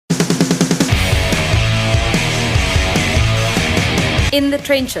In the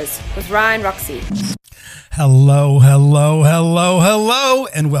Trenches with Ryan Roxy. Hello,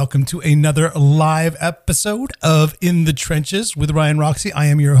 and welcome to another live episode of In the Trenches with Ryan Roxy. I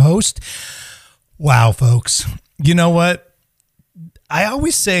am your host. Wow, folks. You know what? I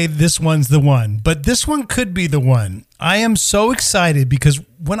always say this one's the one, but this one could be the one. I am so excited because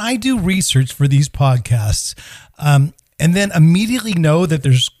when I do research for these podcasts, and then immediately know that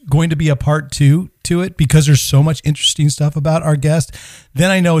there's going to be a part 2 to it because there's so much interesting stuff about our guest, then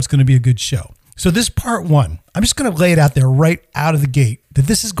I know it's going to be a good show. So this part 1, I'm just going to lay it out there right out of the gate that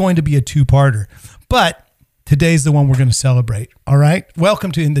this is going to be a 2-parter, but today's the one we're going to celebrate. All right.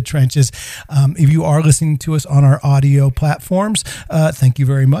 Welcome to In the Trenches. If you are listening to us on our audio platforms, thank you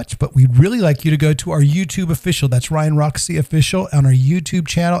very much. But we'd really like you to go to our YouTube official. That's Ryan Roxy Official on our YouTube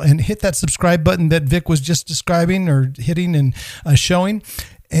channel and hit that subscribe button that Vic was just describing or hitting and showing.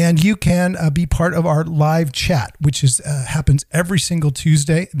 And you can be part of our live chat, which is happens every single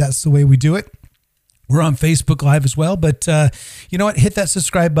Tuesday. That's the way we do it. We're on Facebook Live as well, but you know what? Hit that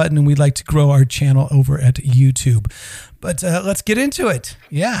subscribe button, and we'd like to grow our channel over at YouTube. But let's get into it.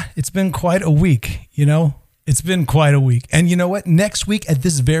 Yeah, it's been quite a week, you know? It's been quite a week. And you know what? Next week at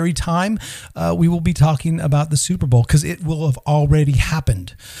this very time, we will be talking about the Super Bowl because it will have already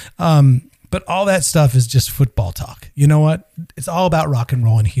happened. But all that stuff is just football talk. You know what? It's all about rock and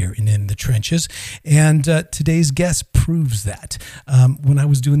roll in here and In the Trenches. And today's guest proves that. When I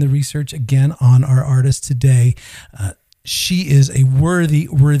was doing the research again on our artist today, she is a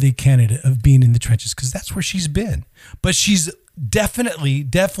worthy candidate of being in the trenches because that's where she's been. But she's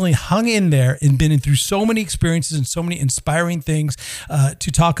definitely hung in there and been through so many experiences and so many inspiring things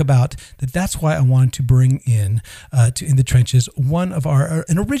to talk about that's why I wanted to bring in to In the Trenches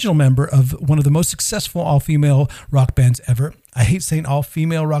an original member of one of the most successful all-female rock bands ever. I hate saying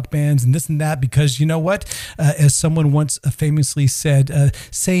all-female rock bands and this and that because you know what? As someone once famously said,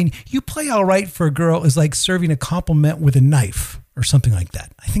 saying you play all right for a girl is like serving a compliment with a knife or something like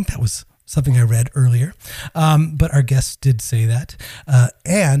that. I think that was something I read earlier. But our guest did say that.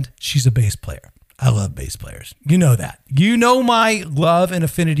 And she's a bass player. I love bass players. You know that. You know my love and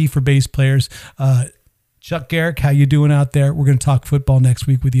affinity for bass players. Chuck Garrick, how you doing out there? We're going to talk football next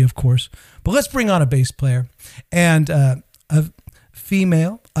week with you, of course. But let's bring on a bass player and a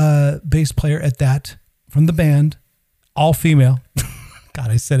female bass player at that from the band, all female.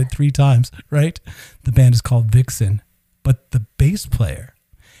 God, I said it 3 times, right? The band is called Vixen. But the bass player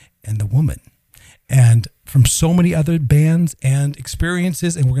and the woman, and from so many other bands and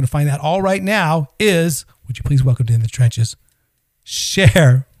experiences, and we're going to find out all right now, is, would you please welcome to In the Trenches,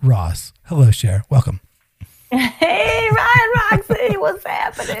 Cher Ross. Hello, Cher. Welcome. Hey, Ryan Roxy, what's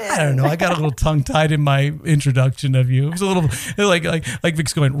happening? I don't know. I got a little tongue-tied in my introduction of you. It was a little like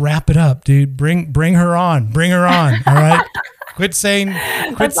Vic's going, wrap it up, dude. Bring her on. Bring her on. All right. Quit saying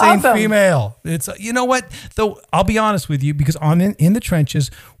awesome. Female. It's, you know what, though, I'll be honest with you, because on In the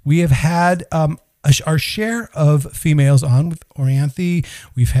Trenches, we have had our share of females on with Orianthe.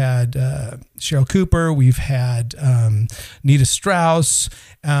 We've had Cheryl Cooper. We've had Nita Strauss.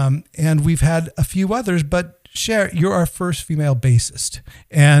 And we've had a few others, but Cher, you're our first female bassist.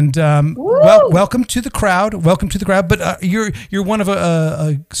 And welcome to the crowd. Welcome to the crowd. But you're one of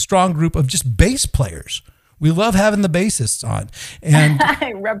a strong group of just bass players. We love having the bassists on. And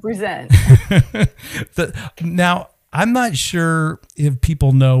I represent. Now, I'm not sure if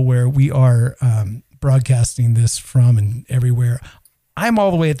people know where we are broadcasting this from and everywhere. I'm all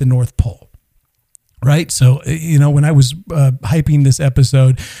the way at the North Pole, right? So, you know, when I was hyping this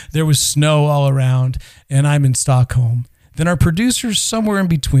episode, there was snow all around, and I'm in Stockholm. Then our producer's somewhere in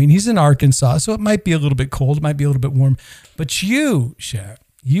between. He's in Arkansas, so it might be a little bit cold. It might be a little bit warm. But you, Cher,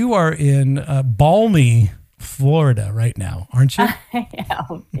 you are in balmy Florida right now, aren't you?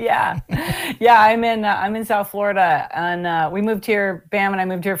 Yeah. I'm in South Florida, and we moved here. Bam, and I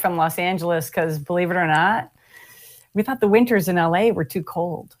moved here from Los Angeles because, believe it or not, we thought the winters in LA were too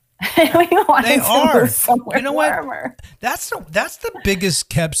cold. We wanted they to are. move somewhere you know warmer. What? That's the biggest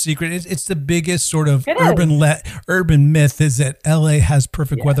kept secret. It's the biggest sort of urban myth is that LA has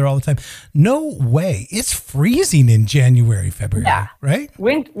perfect weather all the time. No way. It's freezing in January, February. Yeah. Right.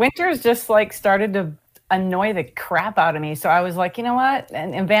 Winters just like started to annoy the crap out of me. So I was like, you know what?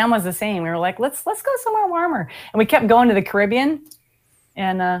 And Bam was the same. We were like, let's go somewhere warmer. And we kept going to the Caribbean,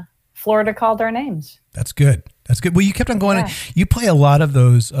 and Florida called our names. That's good. Well, you kept on going. Yeah. You play a lot of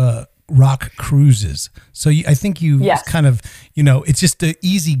those rock cruises. So I think you kind of, you know, it's just an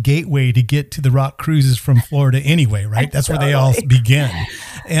easy gateway to get to the rock cruises from Florida anyway, right? That's where they all begin.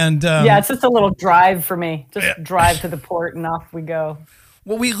 And it's just a little drive for me. Just drive to the port and off we go.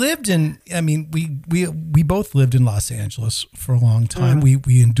 Well, we lived in. I mean, we both lived in Los Angeles for a long time.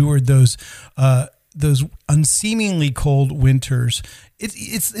 We endured those unseemingly cold winters.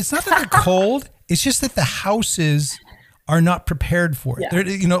 It's not that they're cold. It's just that the houses are not prepared for it. Yeah.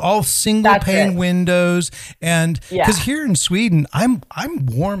 They're all single pane windows, and because here in Sweden, I'm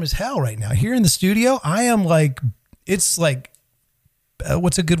warm as hell right now. Here in the studio, I am like, it's like,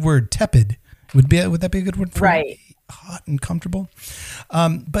 what's a good word? Tepid. Would that be a good word for right? Hot and comfortable.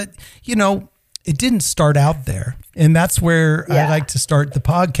 But it didn't start out there. And that's where I like to start the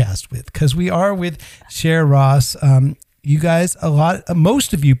podcast with, because we are with Cher Ross. You guys,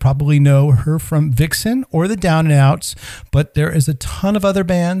 most of you probably know her from Vixen or the Down and Outs, but there is a ton of other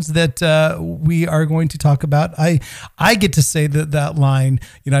bands that we are going to talk about. I get to say that line,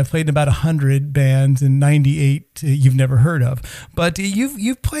 I've played in about 100 bands and 98 you've never heard of, but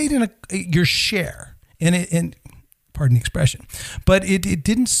you've played in your share, and pardon the expression, but it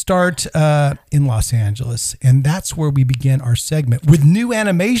didn't start in Los Angeles, and that's where we begin our segment with new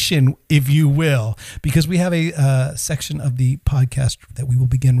animation, if you will, because we have a section of the podcast that we will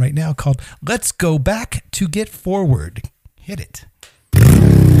begin right now called "Let's Go Back to Get Forward." Hit it.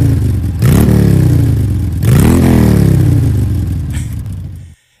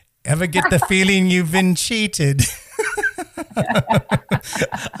 Ever get the feeling you've been cheated?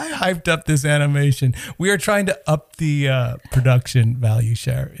 I hyped up this animation. We are trying to up the production value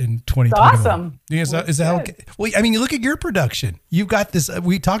share in 2021. It's awesome. Is that okay? Well, I mean, you look at your production. You've got this.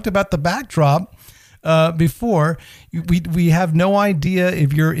 We talked about the backdrop before. We have no idea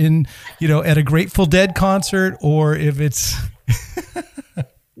if you're in, at a Grateful Dead concert or if it's.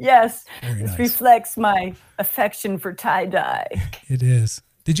 Yes, Very this nice. reflects my affection for tie-dye. It is.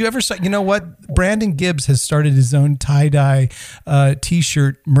 Did you ever, Brandon Gibbs has started his own tie-dye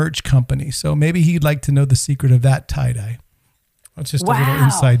t-shirt merch company. So maybe he'd like to know the secret of that tie-dye. That's just a little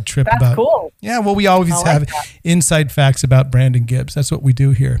inside trip That's cool. Yeah, well, we always have inside facts about Brandon Gibbs. That's what we do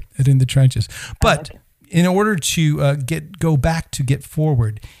here at In the Trenches. But in order to go back to get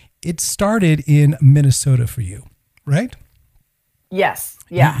forward, it started in Minnesota for you, right? Yes.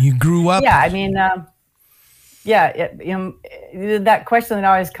 Yeah. You grew up. Yeah. I mean, that question that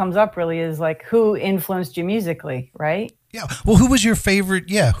always comes up really is like, who influenced you musically, right? Yeah. Well, who was your favorite?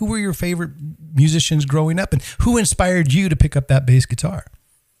 Yeah. Who were your favorite musicians growing up, and who inspired you to pick up that bass guitar?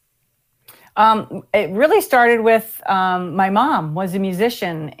 It really started with my mom was a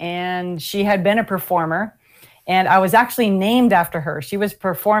musician, and she had been a performer, and I was actually named after her. She was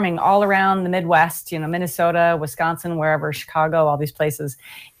performing all around the Midwest, Minnesota, Wisconsin, wherever, Chicago, all these places.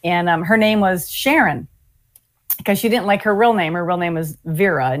 And her name was Sharon, because she didn't like her real name. Her real name was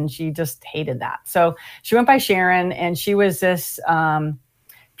Vera, and she just hated that. So she went by Sharon, and she was this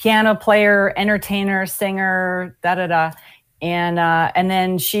piano player, entertainer, singer, and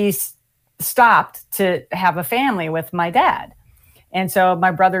then she stopped to have a family with my dad. And so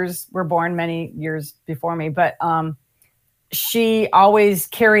my brothers were born many years before me, but she always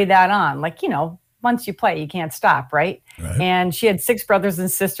carried that on. Like, once you play, you can't stop, right? And she had 6 brothers and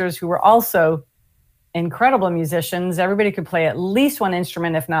sisters who were also incredible musicians. Everybody could play at least one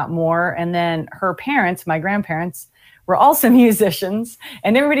instrument, if not more. And then her parents, my grandparents, were also musicians,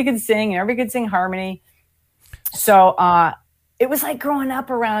 and everybody could sing, and everybody could sing harmony. So it was like growing up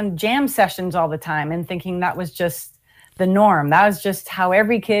around jam sessions all the time and thinking that was just the norm. That was just how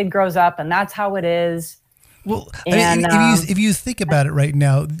every kid grows up, and that's how it is. Well, if you think about it right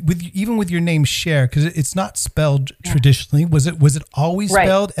now, even with your name Cher, because it's not spelled traditionally, was it always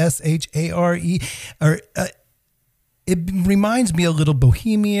spelled Share? Or it reminds me a little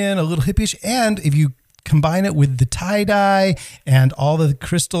bohemian, a little hippie-ish, and if you combine it with the tie-dye and all the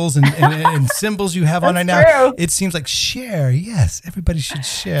crystals and symbols you have on right now, it seems like share. Yes, everybody should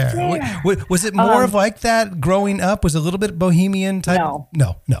share. Was it more of like that growing up? Was it a little bit bohemian type?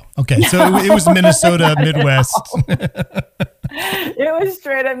 No. Okay, so it was Minnesota, Midwest. It was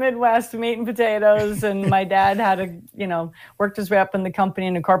straight up Midwest, meat and potatoes. And my dad had worked his way up in the company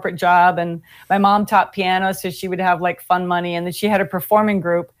in a corporate job. And my mom taught piano, so she would have like fun money. And then she had a performing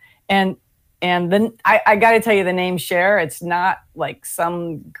group. And then I got to tell you, the name Cher, it's not like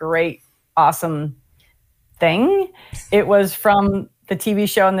some great, awesome thing. It was from the TV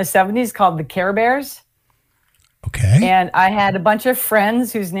show in the 70s called The Care Bears. Okay. And I had a bunch of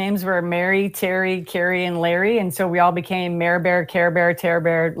friends whose names were Mary, Terry, Carrie, and Larry. And so we all became Mare Bear, Care Bear, Terror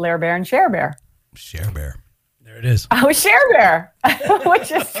Bear, Lair Bear, and Cher Bear. Cher Bear. There it is. I was Cher Bear,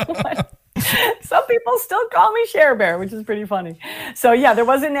 which is what some people still call me Cher Bear, which is pretty funny. So yeah, there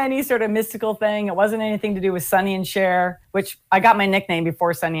wasn't any sort of mystical thing. It wasn't anything to do with Sonny and Cher, which I got my nickname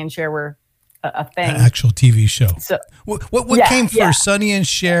before Sonny and Cher were a thing. An actual TV show. So what came first, Sonny and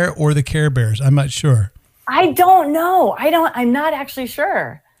Cher or the Care Bears? I'm not sure. I don't know. I'm not actually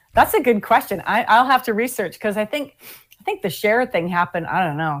sure. That's a good question. I'll have to research because I think the Cher thing happened. I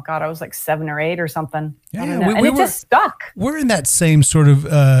don't know. God, I was like 7 or 8 or something. Yeah, and it just stuck. We're in that same sort of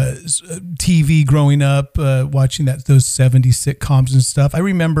TV growing up, watching those 70s sitcoms and stuff. I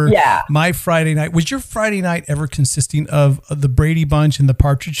remember my Friday night. Was your Friday night ever consisting of the Brady Bunch and the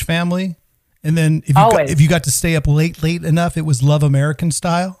Partridge Family? And then if you got to stay up late enough, it was Love American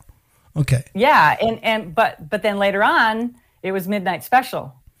Style. Okay. Yeah, but then later on, it was Midnight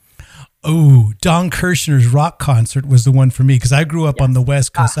Special. Oh, Don Kirshner's rock concert was the one for me because I grew up on the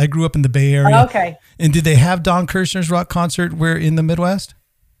West Coast. I grew up in the Bay Area. Okay. And did they have Don Kirshner's rock concert where in the Midwest?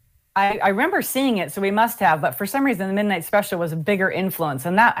 I remember seeing it, so we must have. But for some reason, the Midnight Special was a bigger influence,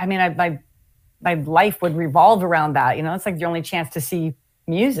 and that my life would revolve around that. It's like the only chance to see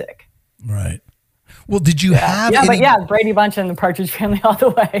music. Right. Well, did you have? Brady Bunch and the Partridge Family all the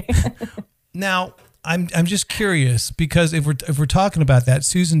way. Now, I'm just curious because if we're talking about that,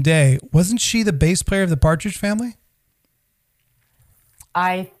 Susan Dey, wasn't she the bass player of the Partridge Family?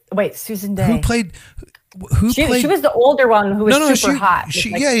 Susan Dey. Who played? She was the older one who was super hot.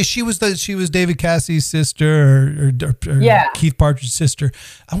 She was David Cassidy's sister or Keith Partridge's sister.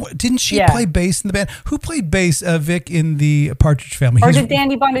 Didn't she play bass in the band? Who played bass, Vic, in the Partridge Family? Or did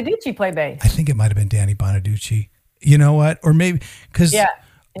Danny Bonaducci play bass? I think it might have been Danny Bonaducci. You know what? Or maybe because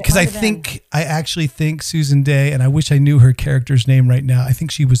I actually think Susan Dey, and I wish I knew her character's name right now. I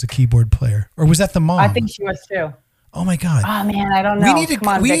think she was a keyboard player, or was that the mom? I think she was too. Oh my God! Oh man, I don't know. We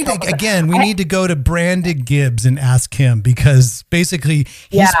need to go to Brandon Gibbs and ask him because basically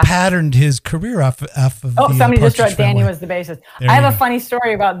he's patterned his career off of the somebody just wrote Family. Danny was the bassist. I have a funny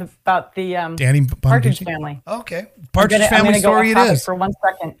story about the Danny Partridge Family. Okay, Partridge Family story it is. For 1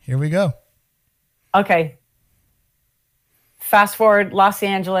 second. Here we go. Okay. Fast forward, Los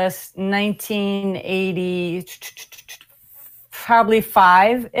Angeles, 1980, probably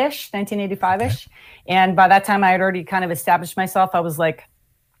 1985-ish. And by that time, I had already kind of established myself. I was like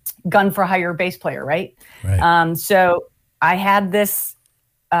gun for hire bass player, right? So I had this,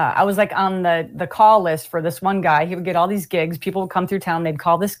 I was like on the call list for this one guy. He would get all these gigs. People would come through town. They'd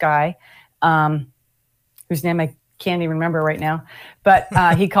call this guy, whose name I can't even remember right now. But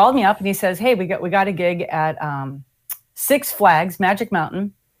he called me up and he says, hey, we got a gig at Six Flags, Magic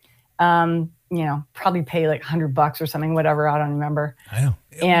Mountain. Probably pay like $100 or something, whatever. I don't remember. I know.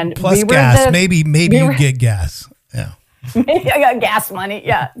 And plus gas, maybe you get gas. Yeah. Maybe I got gas money.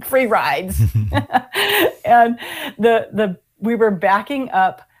 Yeah. Free rides. And we were backing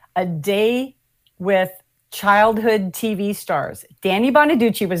up a day with childhood TV stars. Danny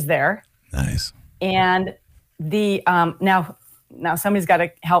Bonaducci was there. Nice. And the, now somebody's got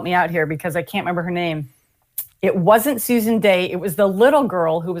to help me out here because I can't remember her name. It wasn't Susan Dey. It was the little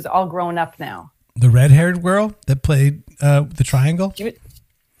girl who was all grown up now. The red-haired girl that played the triangle? She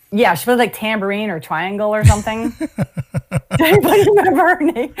played like tambourine or triangle or something. Does anybody remember her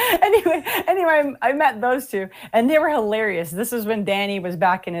name? Anyway, I met those two, and they were hilarious. This is when Danny was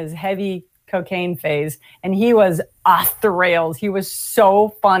back in his heavy cocaine phase, and he was off the rails. He was so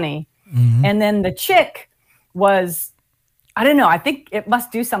funny. Mm-hmm. And then the chick was... I don't know. I think it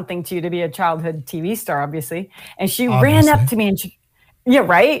must do something to you to be a childhood TV star, obviously. And she ran up to me and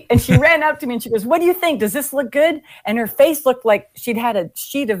And she ran up to me and she goes, what do you think? Does this look good? And her face looked like she'd had a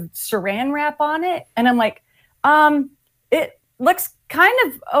sheet of saran wrap on it. And I'm like, it looks kind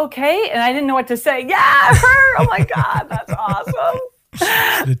of okay. And I didn't know what to say. Yeah, her. Oh my God, that's awesome.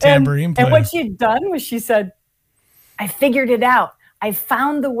 The tambourine player. And what she'd done was she said, I figured it out. I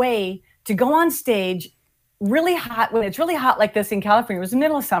found the way to go on stage really hot, when it's really hot like this in California. It was the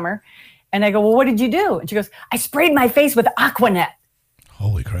middle of summer. And I go, well, what did you do? And she goes, I sprayed my face with Aquanet.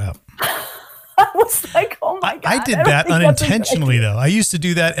 Holy crap. I was like, oh my God. I did that unintentionally, though. I used to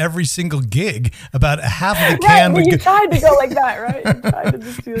do that every single gig. About half of the can would you tried to go like that, right? You tried to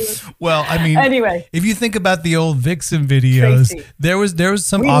just do this. Well, I mean, anyway, if you think about the old Vixen videos, Tracy. there was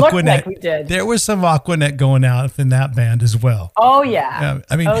some we Aquanet. Like we did. There was some Aquanet going out in that band as well. Oh yeah.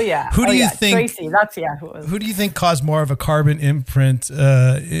 I mean, who do you think? Tracy, that's who it was. Who do you think caused more of a carbon imprint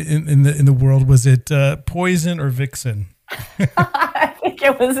in the world? Was it Poison or Vixen? I think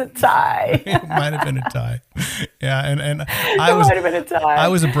it was a tie. It might have been a tie. Yeah, and might have been a tie. I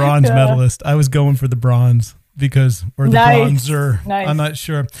was a bronze medalist. I was going for the bronze or the bronzer. Nice. I'm not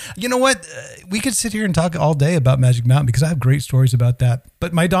sure. You know what? We could sit here and talk all day about Magic Mountain because I have great stories about that.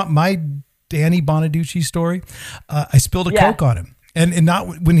 But my Danny Bonaducci story, I spilled a Coke on him, and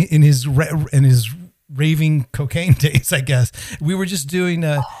not when in his raving cocaine days. I guess we were just doing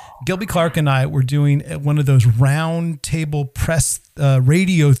Gilby Clarke and I were doing one of those round table press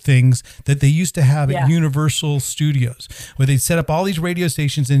radio things that they used to have at Universal Studios, where they'd set up all these radio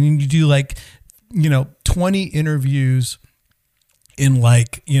stations and then you do like, 20 interviews in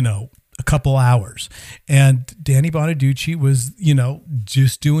like, a couple hours. And Danny Bonaducci was,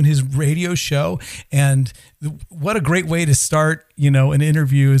 just doing his radio show. And what a great way to start, an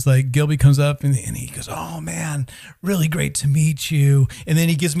interview is like Gilby comes up and he goes, "Oh man, really great to meet you." And then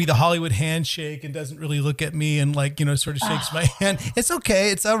he gives me the Hollywood handshake and doesn't really look at me and like, sort of shakes my hand. It's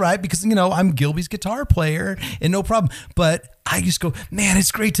okay. It's all right because, I'm Gilby's guitar player and no problem. But I just go, "Man,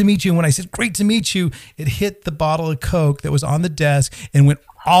 it's great to meet you." And when I said, "Great to meet you," it hit the bottle of Coke that was on the desk and went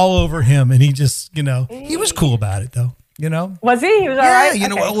all over him. And he just, he was cool about it though. Was he? He was all right?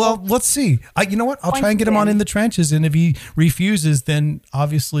 Yeah, well, let's see. You know what? I'll try and get him on In the Trenches. And if he refuses, then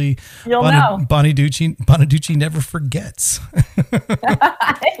obviously Bonaducci never forgets.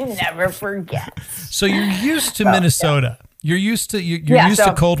 Never forgets. So you're used to Minnesota. You're used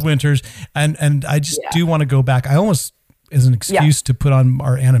to cold winters. And I just do want to go back. I almost, as an excuse to put on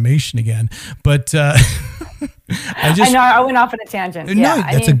our animation again, but I know I went off on a tangent. No,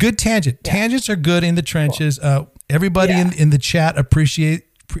 that's a good tangent. Yeah. Tangents are good in the trenches. Cool. Everybody in the chat appreciates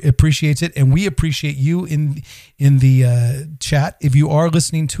it, and we appreciate you in the chat. If you are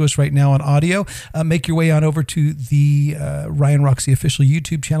listening to us right now on audio, make your way on over to the Ryan Roxie official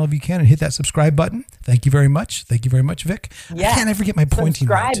YouTube channel if you can, and hit that subscribe button. Thank you very much. Thank you very much, Vic. I can't ever get my pointing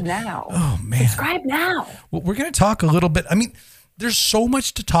right. Subscribe now. Oh man, subscribe now. Well, we're going to talk a little bit. I mean, there's so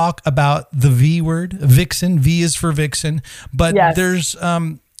much to talk about the V word, Vixen. V is for Vixen, but there's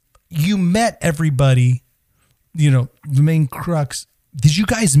you met everybody. The main crux. Did you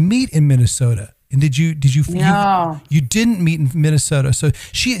guys meet in Minnesota? And did you No. You didn't meet in Minnesota. So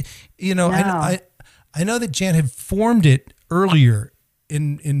she, no. I know that Jan had formed it earlier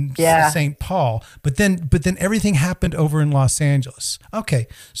in St. Paul, but then everything happened over in Los Angeles. Okay.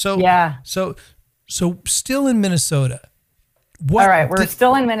 So still in Minnesota. All right, we're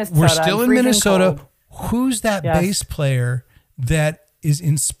still in Minnesota. We're still in Minnesota. Cold. Who's that bass player that is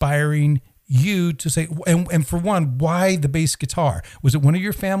inspiring you to say, and for one, why the bass guitar? Was it one of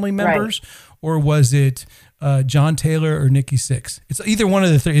your family members, or was it John Taylor or Nikki Sixx? It's either one of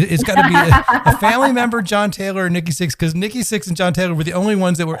the three. It's got to be a family member, John Taylor or Nikki Sixx, because Nikki Sixx and John Taylor were the only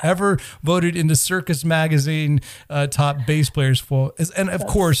ones that were ever voted into Circus Magazine top bass players. And of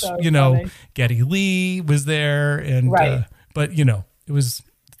course, funny. Geddy Lee was there, and but it was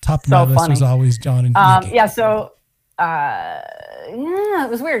top of my list was always John and Nikki. It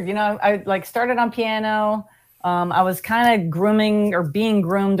was weird. I like started on piano. I was kind of being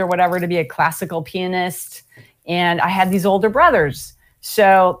groomed or whatever to be a classical pianist. And I had these older brothers.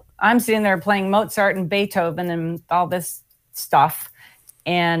 So I'm sitting there playing Mozart and Beethoven and all this stuff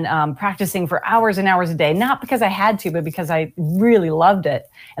and practicing for hours and hours a day, not because I had to, but because I really loved it.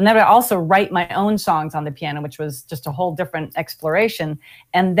 And then I also write my own songs on the piano, which was just a whole different exploration.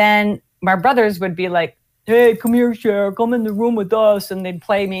 And then my brothers would be like, "Hey, come here, Cher, come in the room with us." And they'd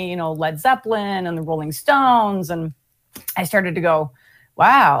play me, Led Zeppelin and the Rolling Stones. And I started to go,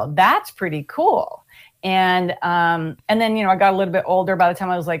 wow, that's pretty cool. And then, I got a little bit older. By the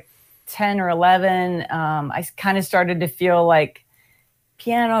time I was like 10 or 11, I kind of started to feel like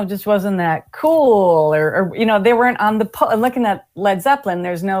piano just wasn't that cool. Or they weren't on looking at Led Zeppelin,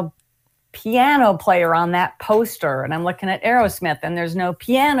 there's no piano player on that poster, and I'm looking at Aerosmith and there's no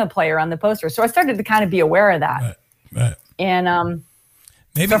piano player on the poster. So I started to kind of be aware of that. Right. And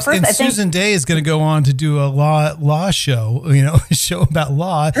maybe Susan Day is going to go on to do a law show, a show about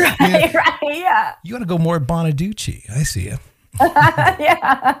law. Right, yeah. You want to go more Bonaducci. I see you.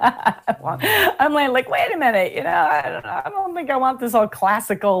 Yeah. Well, I'm like, wait a minute, I don't think I want this whole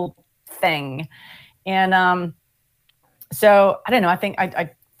classical thing. And so I don't know. I think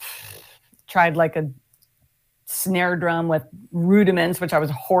I tried like a snare drum with rudiments, which I was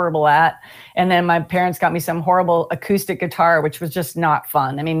horrible at. And then my parents got me some horrible acoustic guitar, which was just not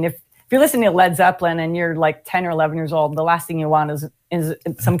fun. I mean, if you're listening to Led Zeppelin and you're like 10 or 11 years old, the last thing you want is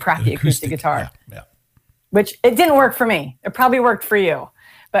some crappy acoustic guitar, which it didn't work for me. It probably worked for you.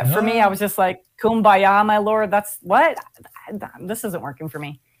 But for me, I was just like, kumbaya, my Lord, this isn't working for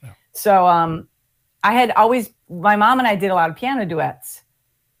me. No. So my mom and I did a lot of piano duets.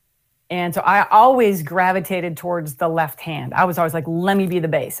 And so I always gravitated towards the left hand. I was always like, let me be the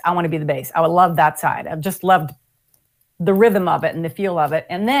bass. I want to be the bass. I would love that side. I just loved the rhythm of it and the feel of it.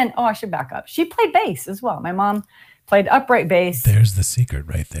 And then, I should back up. She played bass as well. My mom played upright bass. There's the secret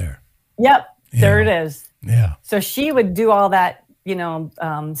right there. Yep. There it is. Yeah. So she would do all that,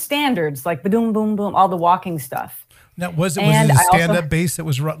 standards like boom, boom, boom, all the walking stuff. Now, was it And a I also- stand-up bass that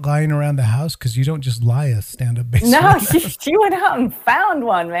was lying around the house? Because you don't just lie a stand-up bass. No, around. she went out and found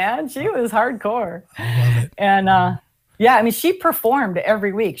one, man. She was hardcore. I love it. And yeah, I mean, she performed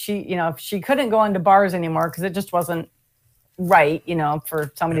every week. She couldn't go into bars anymore because it just wasn't right,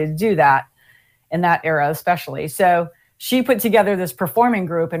 for somebody to do that in that era, especially. So she put together this performing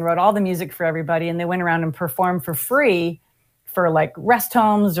group and wrote all the music for everybody. And they went around and performed for free for like rest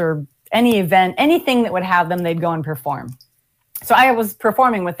homes or any event, anything that would have them, they'd go and perform. So I was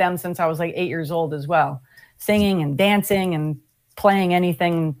performing with them since I was like 8 years old as well, singing and dancing and playing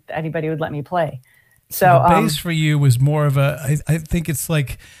anything anybody would let me play. So the bass for you was more of I think it's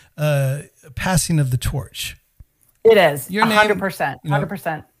like passing of the torch. It is. Your name, 100%.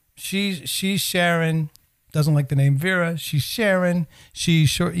 100%. She's Sharon. Doesn't like the name Vera. She's Sharon. She's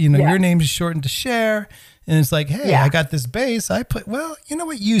short. Your name is shortened to Cher. And it's like, hey, I got this bass. Well, you know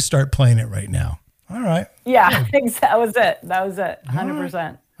what? You start playing it right now. All right. Yeah, that was it.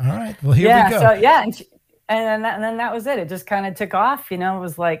 100%. All right. Well, here we go. So yeah, and then that was it. It just kind of took off. It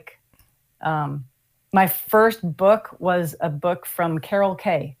was like, my first book was a book from Carol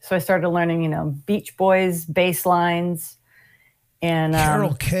Kaye. So I started learning, Beach Boys bass lines. And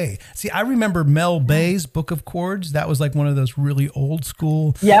Carol Kaye. See, I remember Mel Bay's Book of Chords. That was like one of those really old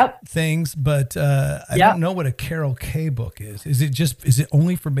school things. But I don't know what a Carol Kaye book is. Is it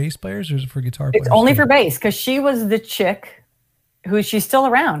only for bass players or is it for guitar players? It's only for bass because she was the chick she's still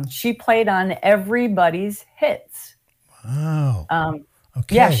around. She played on everybody's hits. Wow.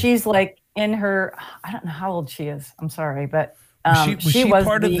 Okay. Yeah, she's like in her, I don't know how old she is. I'm sorry, but was she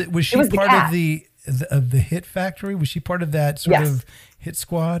part of the Hit Factory? Was she part of that sort of Hit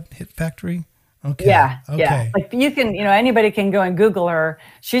Squad, Hit Factory? Okay. Yeah. Okay. Yeah. Like you can, anybody can go and Google her.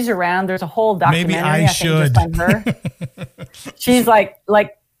 She's around. There's a whole documentary. Maybe I should. Just on her. She's like,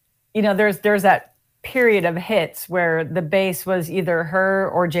 there's that period of hits where the bass was either her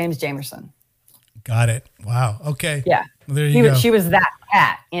or James Jamerson. Got it. Wow. Okay. Yeah. Well, there you go. She was that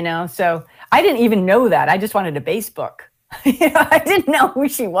cat, so I didn't even know that. I just wanted a bass book. I didn't know who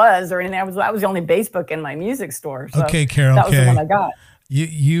she was or anything. That was the only bass book in my music store. So okay, Carol. That was the one I got.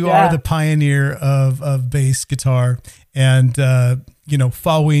 You are the pioneer of bass guitar, and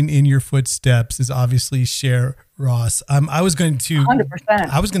following in your footsteps is obviously Cher Ross. I was going to 100%.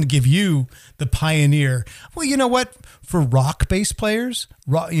 I was going to give you the pioneer. Well, you know what? For rock bass players,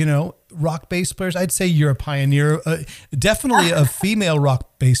 rock bass players, I'd say you're a pioneer. Definitely of female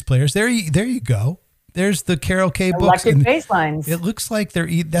rock bass players. There you go. There's the Carol Kaye books. Electric bass lines. It looks like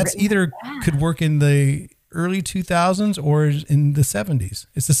that's either could work in the early 2000s or in the 70s.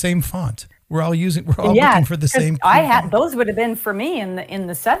 It's the same font. We're all looking for the same. Those would have been for me in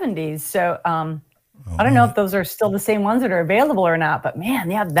the 70s. So I don't know if those are still the same ones that are available or not, but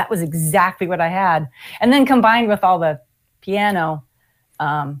man, yeah, that was exactly what I had. And then combined with all the piano,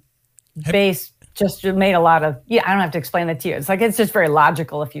 bass just made a lot of, I don't have to explain that to you. It's like, it's just very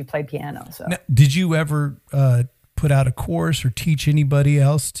logical if you play piano. So now, did you ever put out a course or teach anybody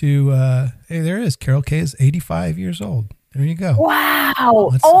else to, hey, there it is. Carol Kaye is 85 years old. There you go.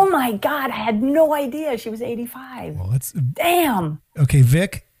 Wow. Oh my God. I had no idea she was 85. Well, damn. Okay,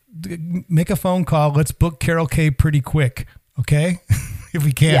 Vic, make a phone call. Let's book Carol Kaye pretty quick. Okay. If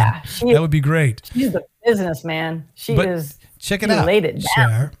we can, that would be great. She's the business, man. Check it out.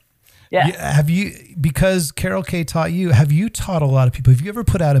 Cher. Yeah. Have you, because Carol Kaye taught you, have you taught a lot of people? Have you ever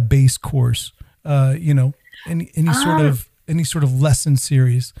put out a bass course, any sort of lesson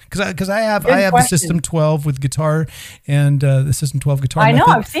series? Because I have the System 12 with guitar and the System 12 guitar. I know,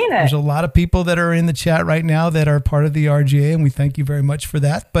 I've seen it. There's a lot of people that are in the chat right now that are part of the RGA, and we thank you very much for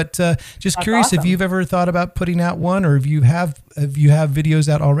that. But just That's curious awesome. if you've ever thought about putting out one, or if you have videos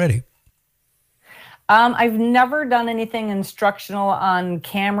out already. I've never done anything instructional on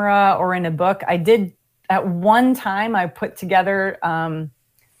camera or in a book. I did at one time. I put together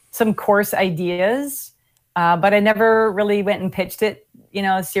some course ideas, but I never really went and pitched it,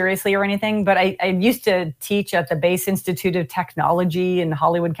 seriously or anything. But I used to teach at the Bass Institute of Technology in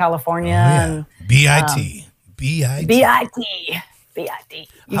Hollywood, California. And, BIT. I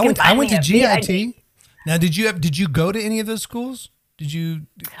went to GIT. Now, did you go to any of those schools? Did you?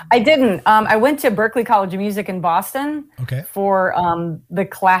 I didn't. I went to Berklee College of Music in Boston. Okay. For the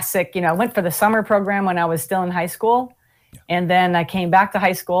classic, I went for the summer program when I was still in high school, and then I came back to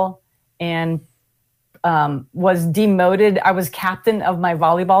high school and was demoted. I was captain of my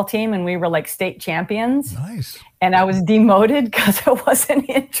volleyball team, and we were like state champions. Nice. And I was demoted because I wasn't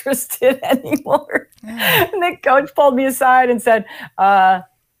interested anymore. And the coach pulled me aside and said, "We're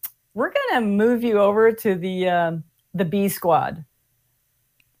gonna move you over to the B squad."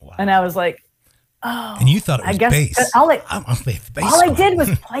 Wow. And I was like, And you thought it was bass. I'm gonna play the bass. All I did was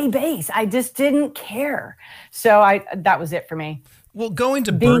play bass. I just didn't care. So that was it for me. Well, going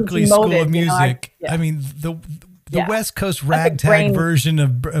to Berklee School of Music, I mean, the West Coast ragtag version of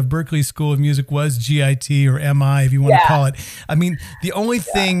Berklee School of Music was GIT or MI, if you want to call it. I mean, the only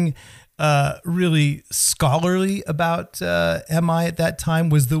thing really scholarly about MI at that time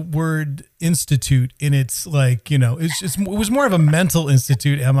was the word institute in its, like, you know, it was more of a mental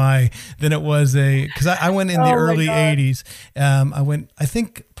institute, MI, than it was because I went in the early 80s. I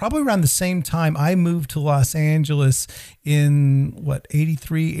think probably around the same time I moved to Los Angeles in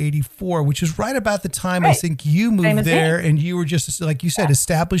 83, 84, which is right about the time I think you moved there, and you were just, like you said,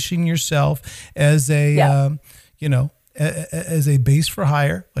 establishing yourself as a, you know, as a bass for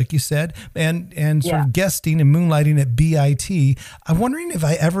hire, like you said, and sort of guesting and moonlighting at BIT. I'm wondering if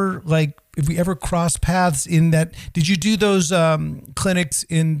we ever crossed paths in that. Did you do those clinics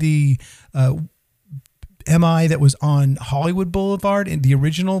in the MI that was on Hollywood Boulevard in the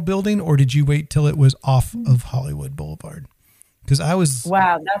original building, or did you wait till it was off of Hollywood Boulevard? Because I was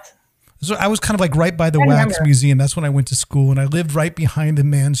So I was kind of like right by the Wax Museum. That's when I went to school, and I lived right behind the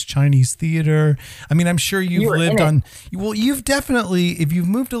Mann's Chinese Theater. I mean, I'm sure you've lived on. Well, you've definitely, if you've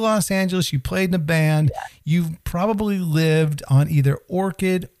moved to Los Angeles, you played in a band. Yeah. You've probably lived on either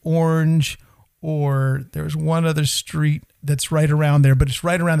Orchid, Orange, or there's one other street that's right around there, but it's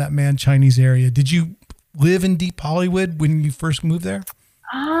right around that Mann Chinese area. Did you live in Deep Hollywood when you first moved there?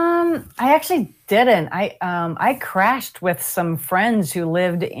 I actually didn't. I crashed with some friends who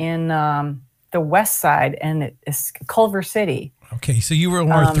lived in the West Side, and it's Culver City. Okay, so you were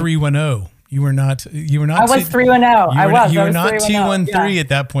more 310. You were not. I was 310. You were not 213 at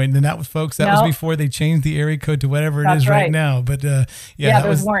that point. And that was, folks. That was before they changed the area code to whatever it is right now. But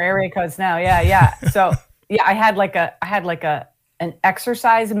there's more area codes now. Yeah. So I had an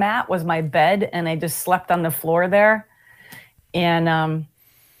exercise mat was my bed, and I just slept on the floor there,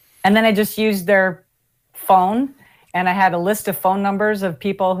 and then I just used their phone, and I had a list of phone numbers of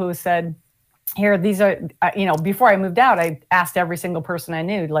people who said, here, these are, before I moved out, I asked every single person I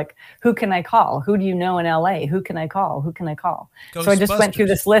knew, like, who can I call? Who do you know in LA? Who can I call? Who can I call? So I just went through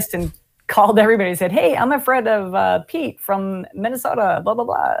this list and called everybody and said, hey, I'm a friend of Pete from Minnesota, blah, blah,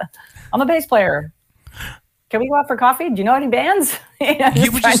 blah. I'm a bass player. Can we go out for coffee? Do you know any bands?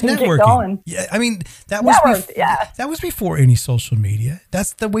 You were just networking. Yeah, I mean, that was before any social media.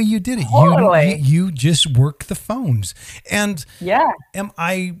 That's the way you did it. Totally. You just worked the phones. And am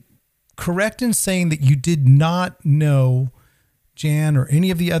I correct in saying that you did not know Jan or any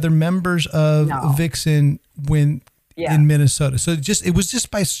of the other members of Vixen when in Minnesota? So it was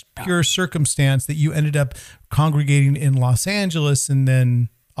just by pure circumstance that you ended up congregating in Los Angeles, and then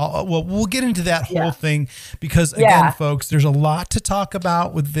we'll get into that whole thing, because again, folks, there's a lot to talk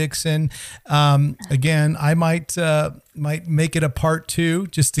about with Vixen. Again, I might make it a part 2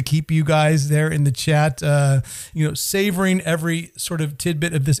 just to keep you guys there in the chat, savoring every sort of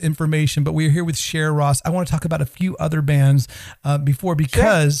tidbit of this information. But we're here with Cher Ross. I want to talk about a few other bands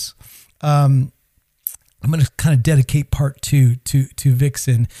because I'm going to kind of dedicate part 2 to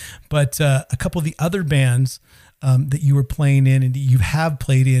Vixen, but a couple of the other bands that you were playing in and you have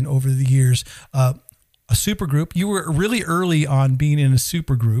played in over the years. A supergroup. You were really early on being in a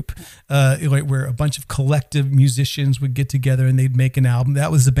supergroup, where a bunch of collective musicians would get together and they'd make an album. That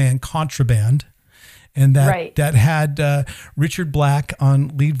was the band Contraband. And that had Richard Black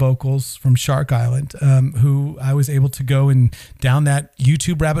on lead vocals from Shark Island, who I was able to go and down that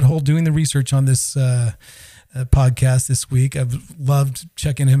YouTube rabbit hole doing the research on this podcast this week. I've loved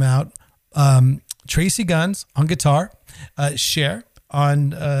checking him out. Tracy Guns on guitar, Cher on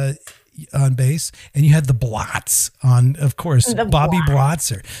bass, and you had the Blots on, of course, Bobby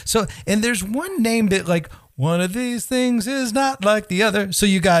Blotzer. So, and there's one name that, like, one of these things is not like the other. So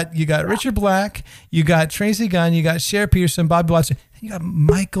you got Richard Black, you got Tracy Gunn, you got Cher Pearson, Bobby Blotzer, and you got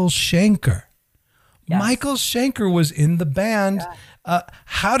Michael Schenker. Yes. Michael Schenker was in the band. Yeah.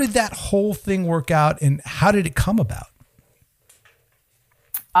 How did that whole thing work out, and how did it come about?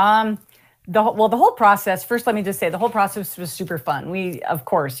 The whole process, first, let me just say the whole process was super fun. We, of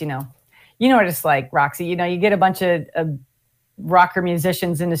course, you know what it's like, Roxy, you get a bunch of rocker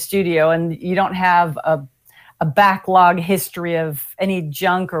musicians in the studio, and you don't have a backlog history of any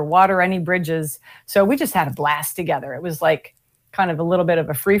junk or water any bridges. So we just had a blast together. It was like kind of a little bit of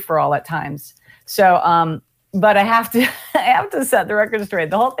a free for all at times. So, but I have to set the record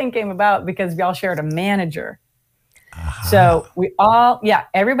straight. The whole thing came about because we all shared a manager. Uh-huh. So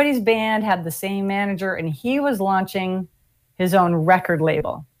everybody's band had the same manager, and he was launching his own record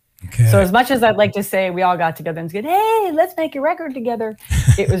label. Okay. So as much as I'd like to say we all got together and said, "Hey, let's make a record together,"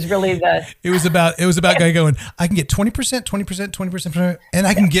 it was really it was about guy going, I can get 20%, 20%, 20%, and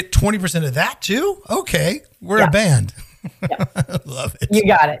I can get 20% of that too. Okay, we're a band. Yeah. Love it. You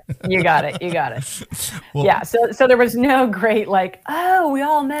got it. Well, Yeah. So there was no great like, oh, we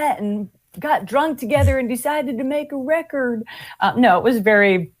all met and got drunk together and decided to make a record. No, it was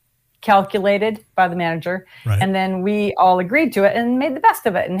very calculated by the manager. Right. And then we all agreed to it and made the best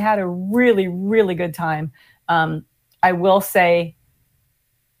of it and had a really, really good time. I will say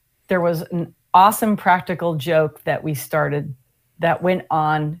there was an awesome practical joke that we started that went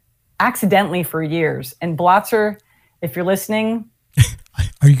on accidentally for years. And Blotzer, if you're listening,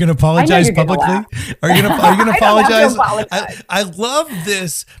 are you going to apologize publicly? Are you going to apologize? I love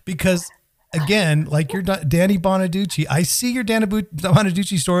this because, again, like your Danny Bonaducci, I see your Danny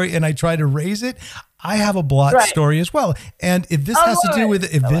Bonaducci story and I try to raise it. I have a Blot story as well. And if this has to do with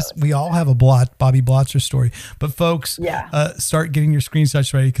we all have a Bobby Blotzer story. But folks, start getting your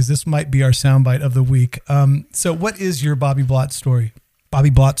screenshots ready because this might be our soundbite of the week. So what is your Bobby Blotzer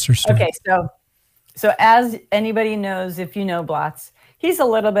story? Okay, so as anybody knows, if you know Blotz, he's a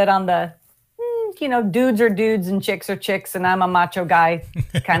little bit on the, dudes are dudes and chicks are chicks, and I'm a macho guy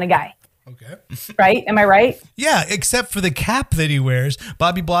kind of guy. Okay. Right? Am I right? Yeah, except for the cap that he wears.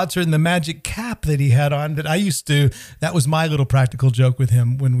 Bobby Blotzer and the magic cap that he had on. But that was my little practical joke with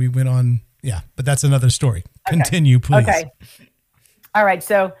him when we went on. Yeah, but that's another story. Okay. Continue, please. Okay. All right.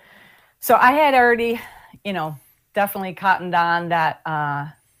 So I had already, definitely cottoned on that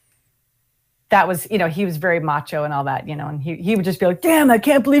was, he was very macho and all that, and he would just be like, damn, I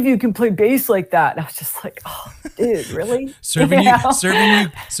can't believe you can play bass like that. And I was just like, oh, dude, really? serving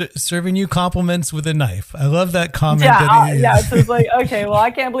you compliments with a knife. I love that comment. So it's like, okay, well,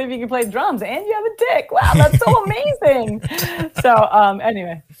 I can't believe you can play drums and you have a dick. Wow, that's so amazing. So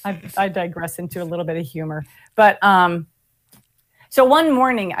anyway, I digress into a little bit of humor. But so one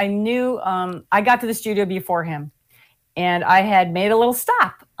morning I knew I got to the studio before him and I had made a little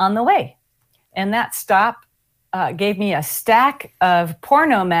stop on the way. And that stop gave me a stack of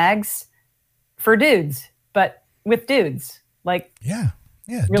porno mags for dudes, but with dudes, like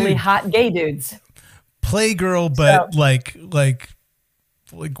really hot gay dudes. Playgirl, but like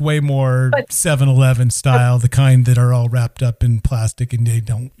way more 7-Eleven style, the kind that are all wrapped up in plastic and they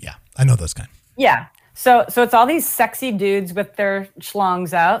don't. Yeah, I know those kind. Yeah. So it's all these sexy dudes with their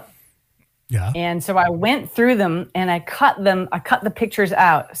schlongs out. Yeah. And so I went through them and I cut the pictures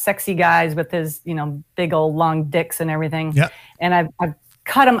out, sexy guys with his, big old long dicks and everything. Yeah. And I've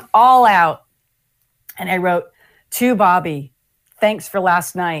cut them all out. And I wrote, to Bobby, thanks for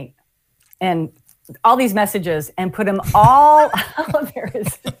last night. And all these messages and put them all, there it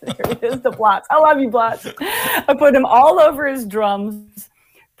is, the Blotz. I love you, Blotz. I put them all over his drums,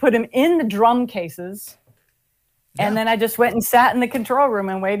 put him in the drum cases. And then I just went and sat in the control room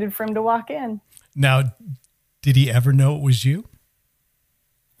and waited for him to walk in. Now, did he ever know it was you?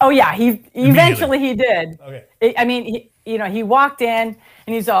 Oh yeah, he eventually he did. Okay. I mean, he walked in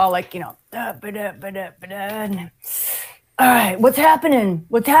and he's all like, all right, what's happening?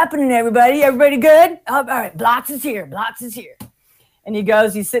 What's happening, everybody? Everybody good? All right, Blotz is here. And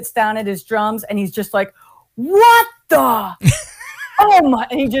he sits down at his drums and he's just like, what the? Oh my,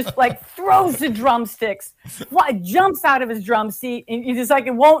 and he just like throws the drumsticks, jumps out of his drum seat, and he's just like,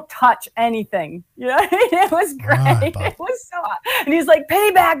 it won't touch anything. It was great. It was so hot. And he's like,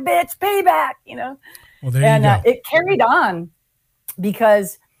 payback, bitch, payback, Well, there you go. It carried on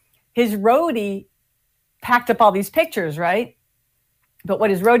because his roadie packed up all these pictures, right? But what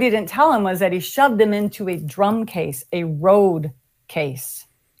his roadie didn't tell him was that he shoved them into a drum case, a road case.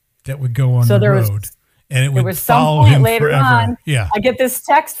 That would go on the road. And it would follow him later forever. On, I get this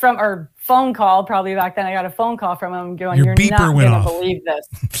text phone call, probably back then I got a phone call from him going, Your beeper not went gonna off. Believe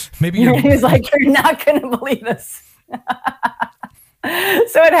this. Maybe he's like, you're not going to believe this. So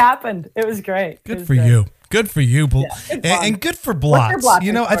it happened. It was great. Good for you. Good for you. And good for Blotz.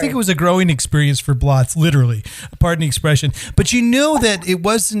 I think it was a growing experience for Blotz, literally. Pardon the expression. But you knew that it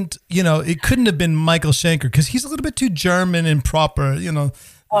wasn't, it couldn't have been Michael Schenker because he's a little bit too German and proper,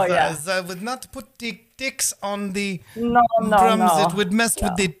 Oh, yeah. I would not put the dicks on the drums. It would mess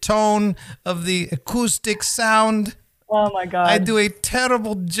with the tone of the acoustic sound. Oh, my God. I do a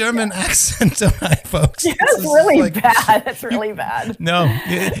terrible German accent tonight, folks. That's really bad. That's really bad. No.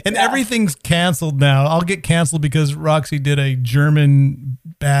 And everything's canceled now. I'll get canceled because Roxy did a German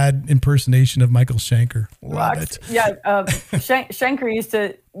bad impersonation of Michael Schenker. Love it. Yeah, Schenker used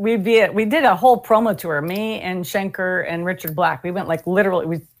to. We did a whole promo tour. Me and Schenker and Richard Black. We went like literally.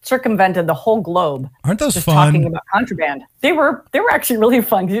 We circumvented the whole globe. Aren't those just fun? Talking about Contraband. They were actually really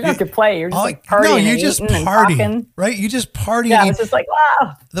fun because you don't have to play. You're just like partying. No, you just party, right? You just party. Yeah, it's just like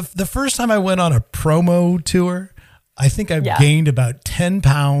wow. The first time I went on a promo tour, I think I've gained about 10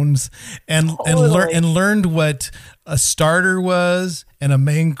 pounds and learned what a starter was and a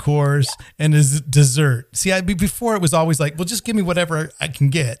main course and a dessert. See, before it was always like, well, just give me whatever I can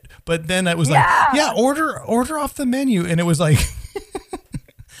get. But then it was like, order off the menu. And it was like,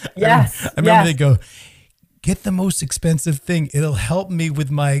 yes. I remember they go, get the most expensive thing. It'll help me with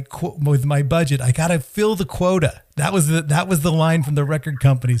my budget. I got to fill the quota. That was the line from the record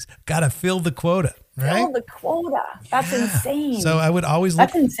companies. Got to fill the quota. Right? Fill the quota. That's insane. So I would always look.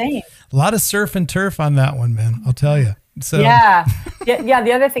 That's insane. A lot of surf and turf on that one, man. I'll tell you. So yeah. The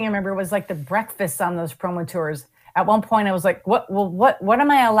other thing I remember was like the breakfasts on those promo tours. At one point, I was like, "What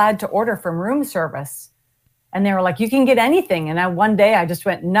am I allowed to order from room service?" And they were like, "You can get anything." And one day I just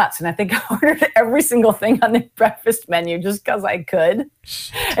went nuts, and I think I ordered every single thing on the breakfast menu just because I could.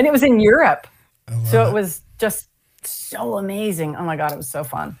 And it was in Europe, so it was just so amazing. Oh my God, it was so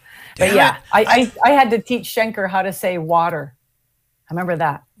fun. But yeah, I had to teach Schenker how to say water. I remember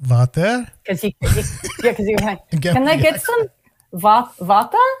that. Water? Because he was like, can I get some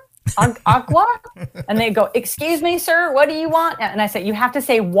vata? Aqua? And they go, excuse me, sir, what do you want? And I said, you have to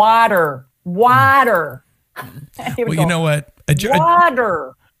say water. Water. Well, you know what?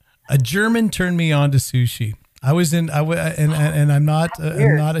 Water. A German turned me on to sushi. And I'm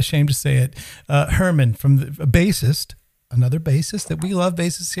not ashamed to say it. Herman, from the bassist, another bassist that we love,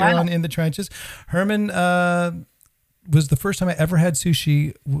 bassists here on In the Trenches. Herman was the first time I ever had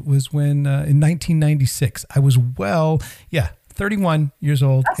sushi was when in 1996. I was 31 years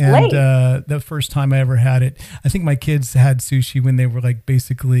old. That's and late. The first time I ever had it. I think my kids had sushi when they were like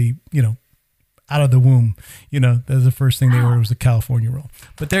basically, out of the womb. That was the first thing they ordered was a California roll.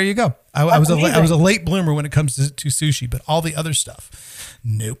 But there you go. I was a late bloomer when it comes to sushi, but all the other stuff,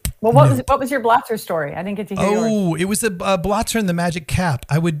 nope. Well, what was your Blotzer story? I didn't get to hear yours. Oh, it was a Blotzer and the Magic Cap.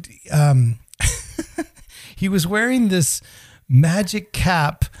 I would he was wearing this magic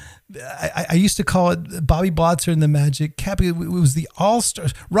cap. I used to call it Bobby Blotzer and the Magic Cap. It was the All-Star,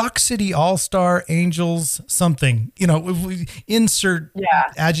 Rock City All-Star Angels something, insert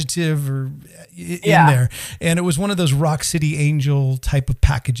adjective or in there. And it was one of those Rock City Angel type of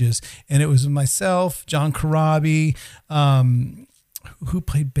packages. And it was myself, John Corabi, who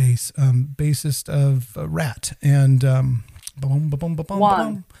played bass, bassist of Rat. And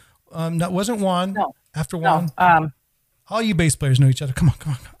Juan. That wasn't Juan. No. After Juan. No. All you bass players know each other. Come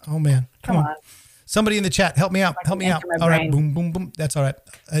on. Oh, man. Come on. Somebody in the chat, help me out. Help me out. All right. Boom, boom, boom. That's all right.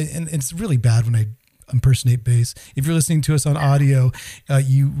 And it's really bad when I impersonate bass. If you're listening to us on audio,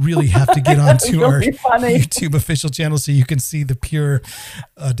 you really have to get onto our YouTube official channel so you can see the pure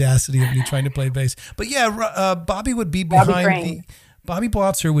audacity of me trying to play bass. But yeah, Bobby would be behind Bobby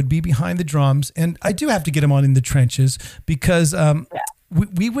Blotzer would be behind the drums. And I do have to get him on In the Trenches because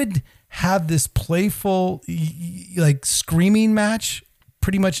we would have this playful, like screaming match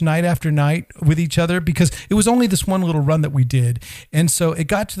pretty much night after night with each other because it was only this one little run that we did. And so it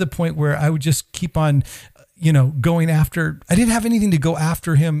got to the point where I would just keep on, going after, I didn't have anything to go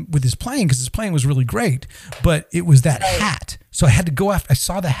after him with his playing because his playing was really great, but it was that hat. So I had to go after, I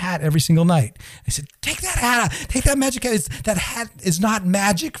saw the hat every single night. I said, take that hat out, take that magic hat. That hat is not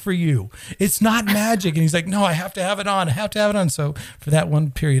magic for you. It's not magic. And he's like, no, I have to have it on. I have to have it on. So for that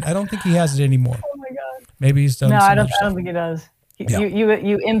one period, I don't think he has it anymore. Oh my God. Maybe he's done. No, I don't think he does.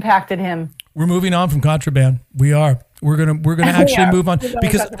 You impacted him. We're moving on from Contraband. We are. We're gonna actually move on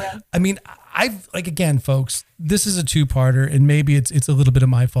because I mean, again, folks, this is a two-parter, and maybe it's a little bit of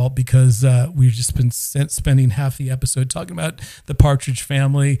my fault because we've just been spending half the episode talking about the Partridge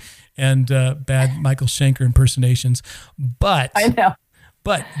Family and bad Michael Schenker impersonations. But I know.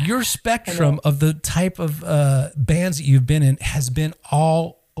 But your spectrum of the type of bands that you've been in has been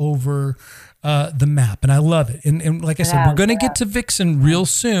all over the map, and I love it. And like I said, we're going to get to Vixen real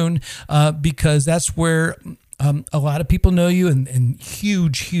soon because that's where a lot of people know you, and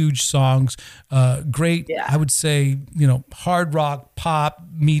huge songs. Great, I would say, hard rock, pop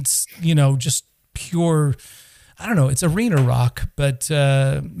meets, just pure, I don't know, it's arena rock, but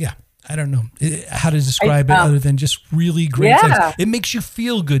I don't know how to describe it other than just really great songs. It makes you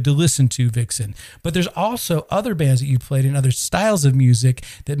feel good to listen to, Vixen. But there's also other bands that you played in, other styles of music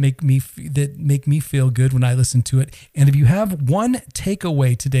that make me feel good when I listen to it. And if you have one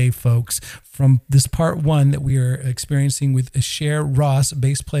takeaway today, folks, from this part one that we are experiencing with Cher Ross,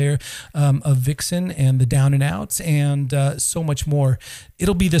 bass player of Vixen and the Down and Outs, and so much more,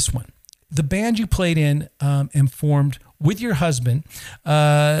 it'll be this one. The band you played in and formed with your husband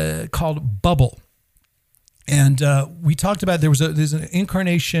called Bubble. And we talked about there's an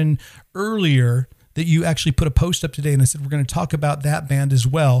incarnation earlier that you actually put a post up today, and I said we're going to talk about that band as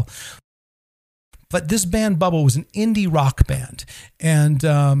well. But this band Bubble was an indie rock band, and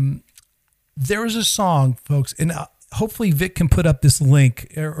there was a song, folks, and hopefully Vic can put up this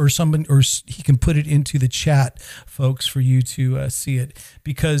link or someone, or he can put it into the chat, folks, for you to see it,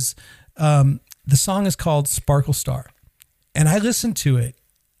 because the song is called Sparkle Star. And I listened to it,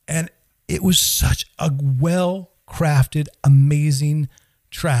 and it was such a well-crafted, amazing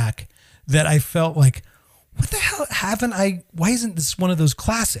track that I felt like, what the hell why isn't this one of those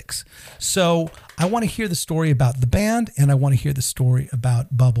classics? So I want to hear the story about the band, and I want to hear the story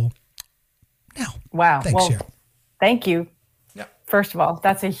about Bubble now. Wow. Thanks, Cher. Thank you. Yeah. First of all,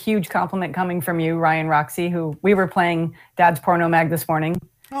 that's a huge compliment coming from you, Ryan Roxy, who we were playing Dad's Porno Mag this morning.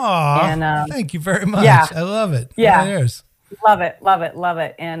 Aw, and thank you very much. Yeah. I love it. Yeah. There's. Love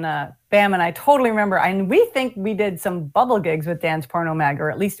it. And Bam and I totally remember, we think we did some Bubble gigs with Dan's Porno Mag,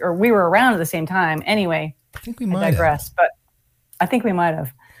 or we were around at the same time. Anyway, I think we might I digress, have. but I think we might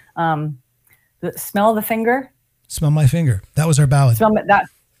have. The Smell of the Finger. Smell My Finger. That was our ballad.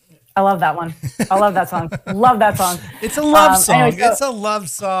 I love that one. I love that song. Love that song. It's a love song. Anyway, It's a love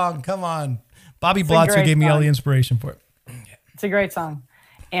song. Come on. Bobby Blotzer gave me all the inspiration for it. It's a great song.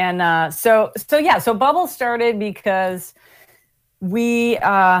 And so Bubble started because we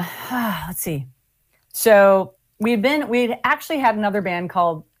let's see. So we'd actually had another band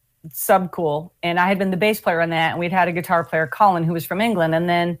called Subcool, and I had been the bass player on that, and we'd had a guitar player, Colin, who was from England. And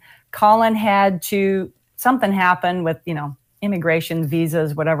then Colin something happened with, immigration,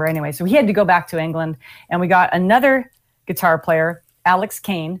 visas, whatever. Anyway, so he had to go back to England, and we got another guitar player, Alex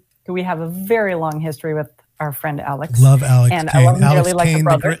Kane, who we have a very long history with. Our friend Alex. Love Alex and Kane. I love him Alex really like Kane, a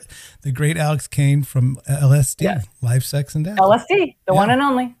brother. the great Alex Kane from LSD, Yes. Live, Sex, and Death. LSD, the one and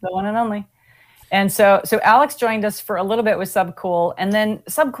only. And so Alex joined us for a little bit with Subcool, and then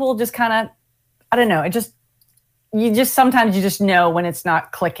Subcool just kind of, I don't know, sometimes you just know when it's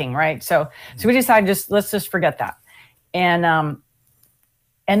not clicking, right? So we decided let's just forget that. And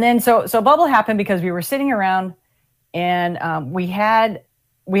then so Bubble happened because we were sitting around, and we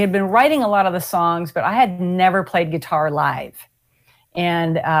had been writing a lot of the songs, but I had never played guitar live.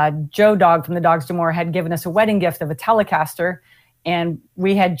 And Joe Dog from the Dogs D'Amour had given us a wedding gift of a Telecaster, and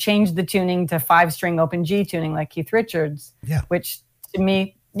we had changed the tuning to 5-string open G tuning like Keith Richards, which to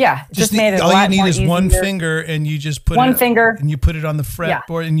me, just made it a lot more easier. All you need is one finger, and you just put one finger, and you put it on the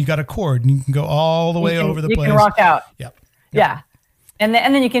fretboard, and you got a chord, and you can go all the way over the place. You can rock out. Yep. Yeah. And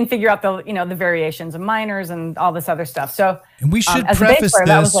then you can figure out the variations of minors and all this other stuff. So, and we should as preface a bass player, this.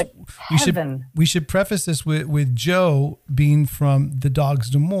 That was like heaven. We should preface this with Joe being from the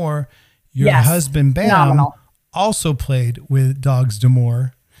Dogs D'Amour. Your husband Bam phenomenal. Also played with Dogs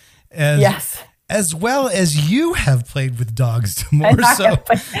D'Amour, as well as you have played with Dogs D'Amour.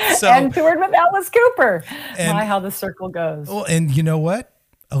 And toured with Alice Cooper. How the circle goes. Well, and you know what?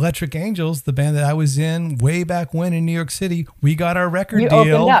 Electric Angels, the band that I was in way back when in New York City, we got our record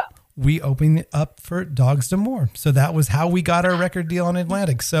deal. We opened it up for Dogs D'Amour. So that was how we got our record deal on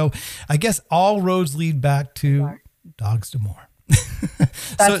Atlantic. So I guess all roads lead back to Dogs D'Amour.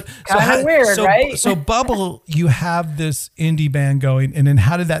 That's kind of weird, right? So Bubble, you have this indie band going, and then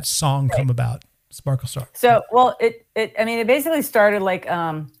how did that song come about, Sparkle Star? So, well, it basically started like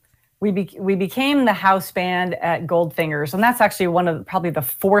we became the house band at Goldfingers, and that's actually one of probably the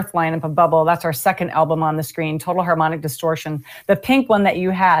fourth lineup of Bubble. That's our second album on the screen, Total Harmonic Distortion. The pink one that you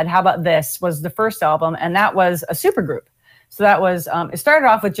had, How About This, was the first album, and that was a supergroup. So that was, it started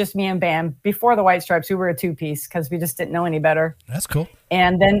off with just me and Bam. Before the White Stripes, we were a two-piece because we just didn't know any better. That's cool.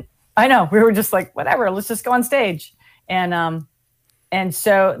 And then, I know, we were just like, whatever, let's just go on stage. And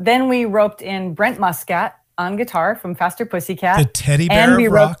so then we roped in Brent Muscat on guitar from Faster Pussycat. The teddy bear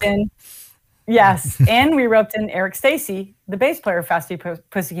of rock. And we roped in Eric Stacy, the bass player of Faster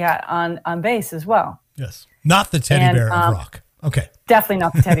Pussycat, on bass as well. Yes. Not the teddy bear of rock. Okay. Definitely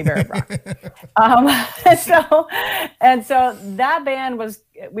not the teddy bear of rock. And so that band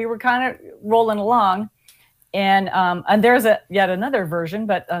we were kind of rolling along, and there's yet another version,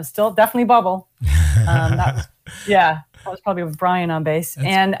 but still definitely Bubble. I was probably with Brian on bass.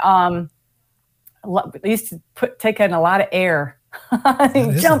 And they used to take in a lot of air.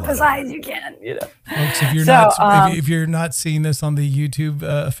 Jump as high as you can, Folks, if you're not seeing this on the YouTube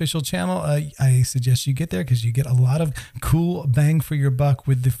official channel, I suggest you get there because you get a lot of cool bang for your buck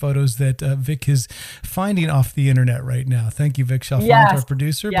with the photos that Vic is finding off the internet right now. Thank you, Vic Chalfant, our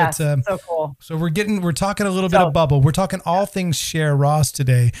producer. Yes, so cool. So we're talking a little bit of Bubble. We're talking all things Cher Ross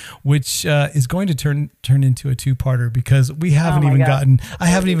today, which is going to turn into a two-parter because we haven't I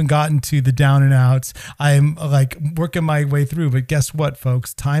haven't even gotten to the down and outs. I'm like working my way through, but guess what,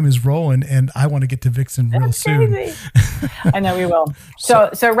 folks? Time is rolling, and I want to get to Vixen real soon. I know we will.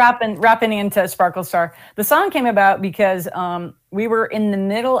 So wrapping into Sparkle Star, the song came about because we were in the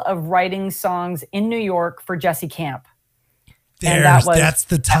middle of writing songs in New York for Jesse Camp. That's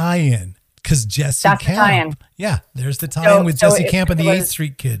the tie-in because Jesse Camp. The tie-in. Yeah, there's the tie-in with Jesse Camp and the 8th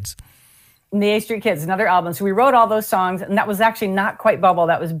Street Kids. The 8th Street Kids, another album. So we wrote all those songs, and that was actually not quite Bubble.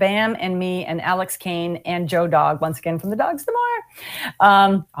 That was Bam and me and Alex Kane and Joe Dog, once again from the Dogs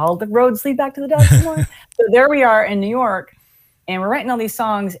D'Amour. All the roads lead back to the Dogs D'Amour. So there we are in New York, and we're writing all these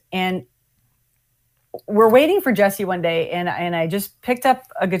songs, and we're waiting for Jesse one day, and I just picked up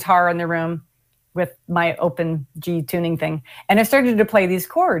a guitar in the room with my open G tuning thing, and I started to play these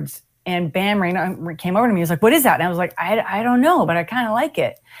chords. And Bam came over to me. He was like, "What is that?" And I was like, "I don't know, but I kind of like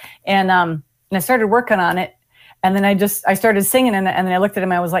it." And I started working on it. And then I started singing, and then I looked at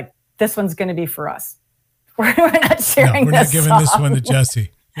him. I was like, "This one's going to be for us. We're not sharing. We're not giving this one to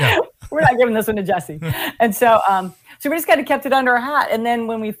Jesse. Yeah, we're not giving this one to Jesse." And so we just kind of kept it under our hat. And then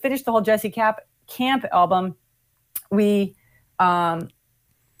when we finished the whole Jesse Camp album, we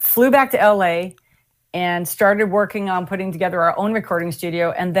flew back to LA and started working on putting together our own recording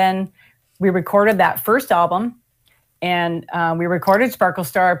studio. And then we recorded that first album, and we recorded Sparkle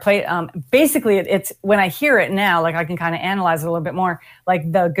Star. Basically, it's when I hear it now, like I can kind of analyze it a little bit more. Like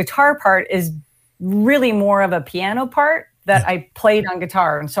the guitar part is really more of a piano part that I played on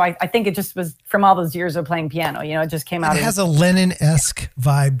guitar. And so I think it just was from all those years of playing piano, it just came out. It has a Lennon-esque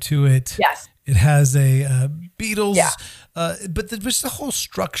vibe to it. Yes. It has a Beatles, but there's the whole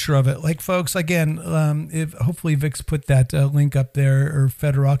structure of it. Like, folks, again, if hopefully Vic's put that link up there, or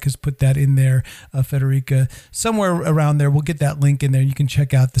Federica has put that in there, Federica, somewhere around there. We'll get that link in there. You can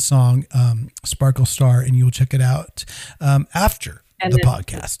check out the song Sparkle Star, and you'll check it out after the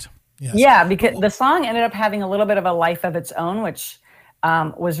podcast. Yes. Yeah, because the song ended up having a little bit of a life of its own, which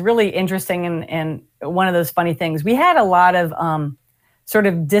was really interesting. And one of those funny things, we had a lot of sort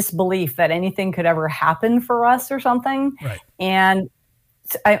of disbelief that anything could ever happen for us or something. Right. And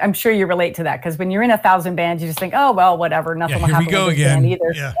I'm sure you relate to that, because when you're in 1,000 bands, you just think, oh, well, whatever, nothing will happen with this band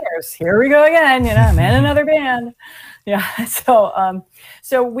either. Yeah. Here we go again, I'm in another band. Yeah.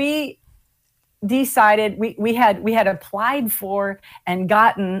 So we decided we had applied for and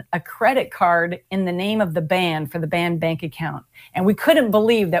gotten a credit card in the name of the band for the band bank account. And we couldn't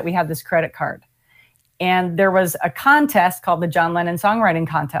believe that we had this credit card. And there was a contest called the John Lennon Songwriting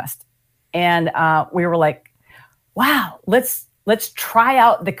Contest. And we were like, wow, let's try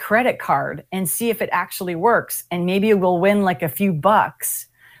out the credit card and see if it actually works. And maybe we'll win like a few bucks,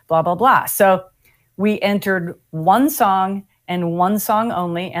 blah, blah, blah. So we entered one song and one song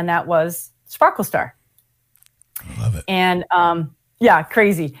only, and that was Sparkle Star. I love it. And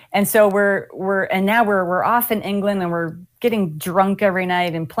crazy. And so now we're off in England, and we're getting drunk every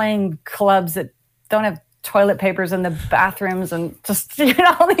night and playing clubs that don't have toilet papers in the bathrooms, and just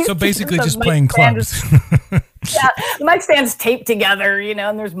all these. So basically, just playing clubs. Yeah, the mic stands taped together,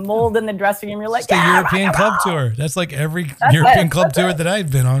 and there's mold in the dressing room. You're like, it's the European club tour. That's like every European club tour that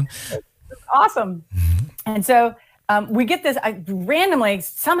I've been on. It's awesome. And so we get this randomly.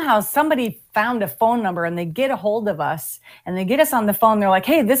 Somehow somebody found a phone number, and they get a hold of us, and they get us on the phone. They're like,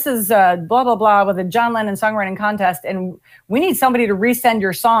 hey, this is blah, blah, blah with a John Lennon Songwriting Contest, and we need somebody to resend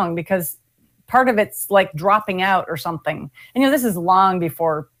your song because part of it's like dropping out or something. And this is long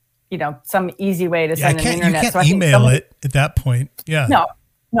before some easy way to send an internet. You can't email it at that point. Yeah.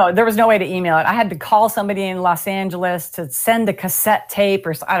 No, there was no way to email it. I had to call somebody in Los Angeles to send a cassette tape,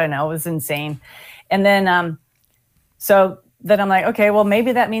 or I don't know. It was insane. And then so then I'm like, okay, well,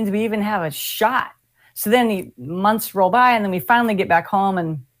 maybe that means we even have a shot. So then the months roll by, and then we finally get back home,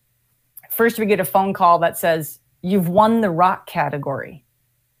 and first we get a phone call that says, you've won the rock category.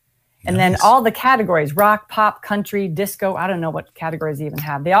 And then all the categories, rock, pop, country, disco, I don't know what categories they even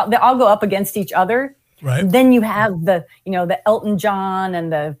have. They all go up against each other. Right. And then you have the Elton John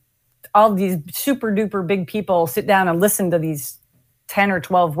and all these super duper big people sit down and listen to these 10 or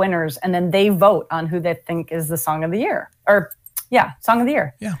 12 winners. And then they vote on who they think is the song of the year, song of the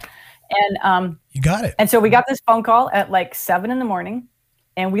year. Yeah. And you got it. And so we got this phone call at like 7 a.m,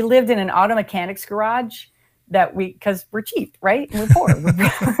 and we lived in an auto mechanics garage because we're cheap, right? And we're poor. And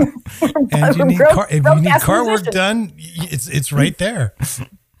you need if you need car work done, it's right there.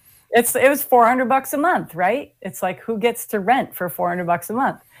 It was $400 a month, right? It's like, who gets to rent for $400 a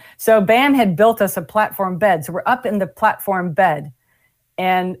month? So BAM had built us a platform bed. So we're up in the platform bed,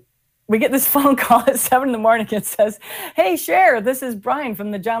 and we get this phone call at 7 a.m. It says, "Hey, Cher, this is Brian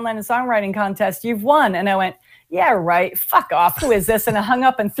from the John Lennon Songwriting Contest. You've won." And I went, "Yeah, right. Fuck off. Who is this?" And I hung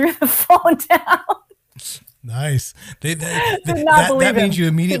up and threw the phone down. Nice. That means you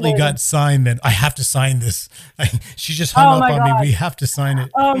immediately got signed. Then I have to sign this. She just hung up on me. We have to sign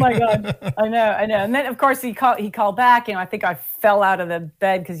it. Oh my God. I know. And then of course he called back, and I think I fell out of the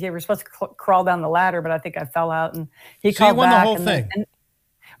bed because you were supposed to crawl down the ladder, but I think I fell out, and he called back. You won the whole thing. And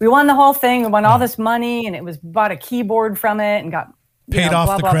we won the whole thing. We won all this money, and it was bought a keyboard from it and got paid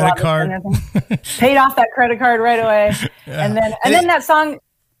off the credit card. Paid off that credit card right away. Yeah. And then that song,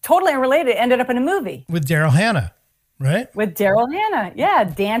 totally unrelated, ended up in a movie with Daryl Hannah, right? With Daryl Hannah, yeah,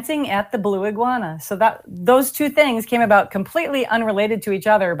 Dancing at the Blue Iguana. So those two things came about completely unrelated to each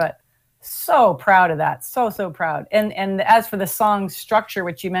other, but so proud of that, so proud. And as for the song structure,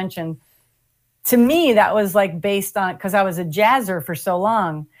 which you mentioned, to me that was like based on, because I was a jazzer for so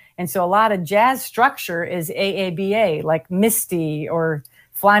long, and so a lot of jazz structure is AABA, like Misty or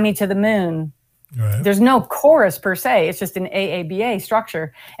Fly Me to the Moon. Right. There's no chorus per se. It's just an AABA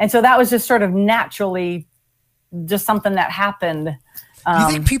structure. And so that was just sort of naturally just something that happened. Do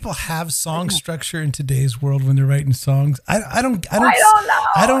you think people have song structure in today's world when they're writing songs? I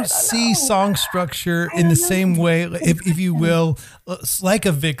don't see song structure in the same way, if you will, like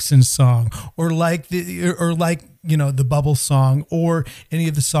a Vixen song or like the Bubble song or any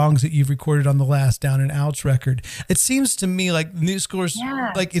of the songs that you've recorded on the last Down and Outs record. It seems to me like New Schoolers,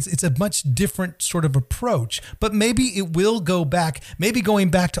 like it's a much different sort of approach, but maybe it will go back. Maybe going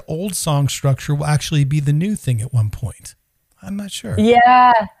back to old song structure will actually be the new thing at one point. I'm not sure.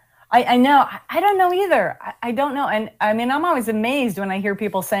 Yeah, I know. I don't know either. I don't know. And I mean, I'm always amazed when I hear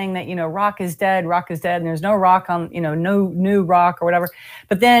people saying that, rock is dead, and there's no rock on, no new rock or whatever.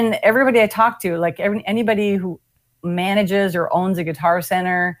 But then everybody I talk to, like anybody who manages or owns a Guitar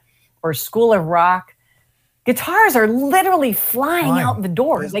Center or School of Rock, guitars are literally flying out the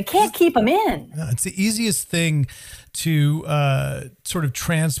doors. They can't keep them in. Yeah, it's the easiest thing to sort of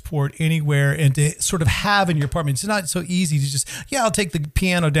transport anywhere and to sort of have in your apartment. It's not so easy to just, I'll take the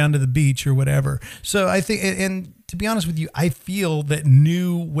piano down to the beach or whatever. So I think, and to be honest with you, I feel that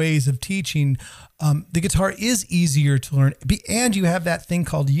new ways of teaching, the guitar is easier to learn. And you have that thing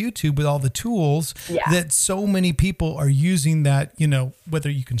called YouTube with all the tools that so many people are using that, whether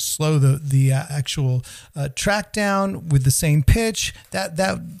you can slow the actual track down with the same pitch, that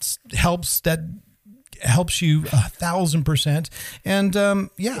helps you 1,000%. And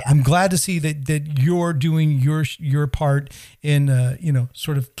I'm glad to see that you're doing your part in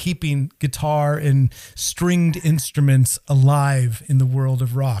sort of keeping guitar and stringed instruments alive in the world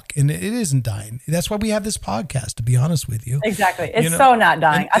of rock. And it isn't dying. That's why we have this podcast, to be honest with you. Exactly. It's so not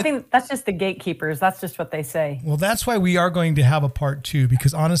dying. I think that's just the gatekeepers. That's just what they say. Well, that's why we are going to have a part 2,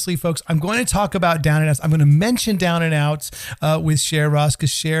 because honestly, folks, I'm going to talk about Down and Outs. I'm going to mention Down and Outs with Cher Ross,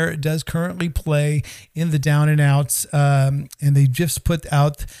 because Cher does currently play in the Down and Outs, and they just put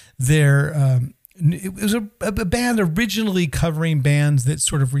out their it was a band originally covering bands that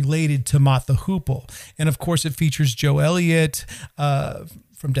sort of related to Mott the Hoople, and of course it features Joe Elliott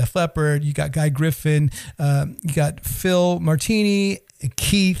from Def Leppard. You got Guy Griffin, you got Phil Martini,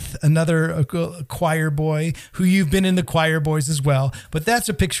 Keith, another choir boy who you've been in the Choir Boys as well. But that's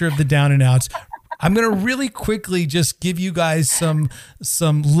a picture of the Down and Outs. I'm going to really quickly just give you guys some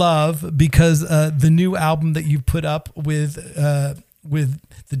love, because the new album that you put up with the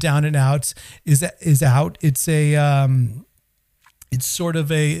Down and Outs is out. It's it's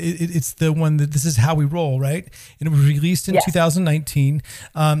the one that This Is How We Roll, right? And it was released in 2019.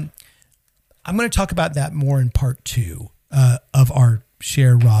 I'm going to talk about that more in part 2 of our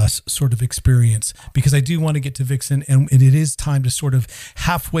Cher Ross sort of experience, because I do want to get to Vixen, and it is time to sort of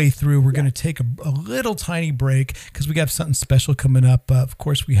halfway through. We're going to take a little tiny break because we got something special coming up. Of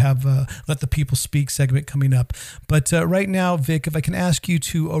course, we have Let the People Speak segment coming up. But right now, Vic, if I can ask you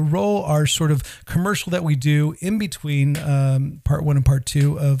to roll our sort of commercial that we do in between part 1 and part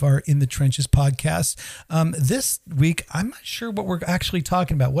 2 of our In the Trenches podcast. This week, I'm not sure what we're actually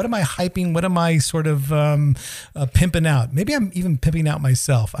talking about. What am I hyping? What am I sort of pimping out? Maybe I'm even pimping out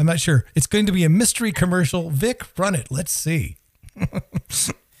myself. I'm not sure. It's going to be a mystery commercial. Vic, run it. Let's see.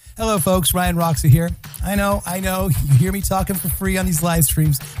 Hello, folks. Ryan Roxy here. I know. You hear me talking for free on these live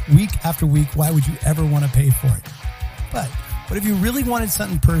streams week after week. Why would you ever want to pay for it? But if you really wanted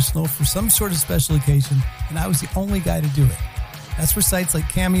something personal for some sort of special occasion, then I was the only guy to do it. That's where sites like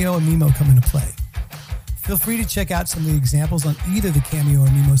Cameo and Mimo come into play. Feel free to check out some of the examples on either the Cameo or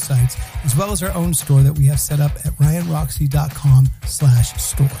Mimo sites, as well as our own store that we have set up at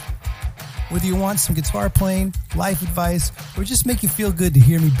ryanroxy.com/store. Whether you want some guitar playing, life advice, or just make you feel good to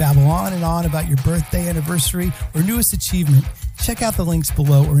hear me babble on and on about your birthday, anniversary, or newest achievement, check out the links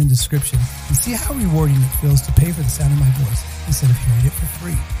below or in description and see how rewarding it feels to pay for the sound of my voice instead of hearing it for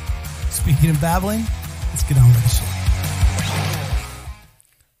free. Speaking of babbling, let's get on with the show.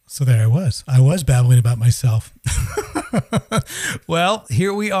 So there I was babbling about myself. Well,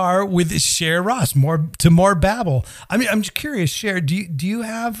 here we are with Cher Ross. More babble. I mean, I'm just curious, Cher, do you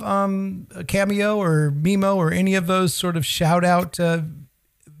have a Cameo or Mimo or any of those sort of shout out?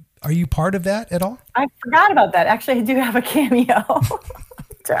 Are you part of that at all? I forgot about that. Actually, I do have a Cameo.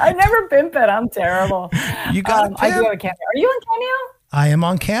 I never pimp it. I'm terrible. You got I do have a Cameo. Are you on Cameo? I am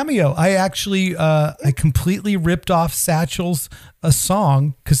on Cameo. I actually, I completely ripped off Satchel's a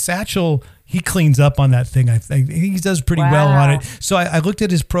song because Satchel, he cleans up on that thing. I think he does pretty well on it. So I looked at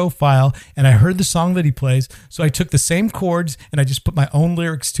his profile and I heard the song that he plays. So I took the same chords and I just put my own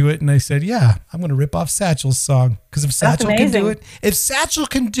lyrics to it. And I said, yeah, I'm going to rip off Satchel's song because if Satchel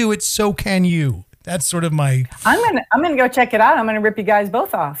can do it, so can you. That's sort of my. I'm gonna go check it out. I'm gonna rip you guys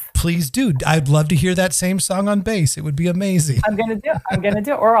both off. Please do. I'd love to hear that same song on bass. It would be amazing. I'm gonna do it,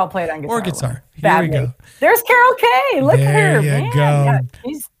 or I'll play it on guitar. Or guitar. Here we go. There's Carol Kay. Look at her. There you go. Yeah,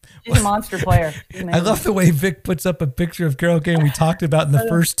 she's a monster player. I love the way Vic puts up a picture of Carol Kay and we talked about in the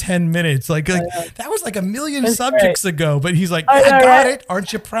first 10 minutes. Like that was like a million subjects ago, but he's like, I got it.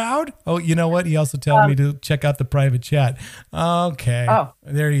 Aren't you proud? Oh, you know what? He also told me to check out the private chat. Okay. Oh.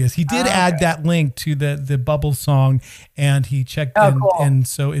 There he is. He did add that link to the Bubble song and he checked in. Cool. And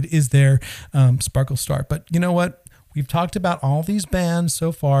so it is there, Sparkle Star. But you know what? We've talked about all these bands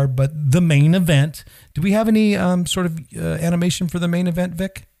so far, but the main event, do we have any sort of animation for the main event,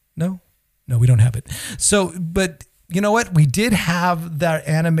 Vic? No, we don't have it. So, but you know what? We did have that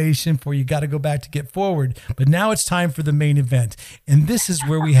animation for You Got to Go Back to Get Forward, but now it's time for the main event. And this is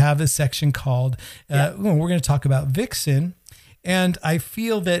where we have a section called, we're going to talk about Vixen. And I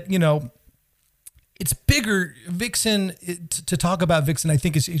feel that, it's bigger. Vixen, to talk about Vixen, I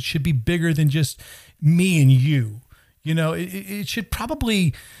think it should be bigger than just me and you. It should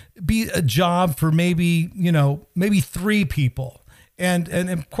probably be a job for maybe 3 people. And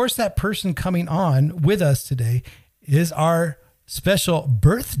of course, that person coming on with us today is our special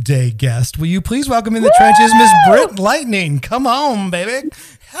birthday guest. Will you please welcome in the trenches, Miss Britt Lightning? Come on, baby.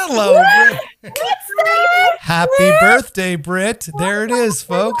 Hello, Britt. Happy birthday, Britt. There it is,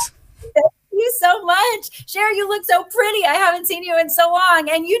 folks. Thank you so much. Cher, you look so pretty. I haven't seen you in so long.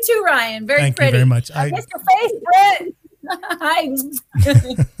 And you too, Ryan. Very pretty. Thank you very much. I miss your face, Britt. Hi.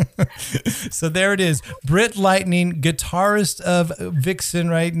 So there it is. Britt Lightning, guitarist of Vixen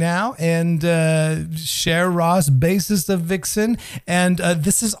right now, and Cher Ross, bassist of Vixen. And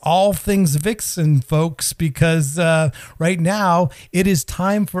this is all things Vixen, folks, because right now it is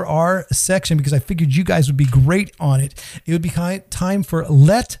time for our section, because I figured you guys would be great on it. It would be time for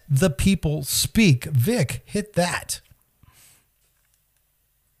Let the People Speak. Vic, hit that.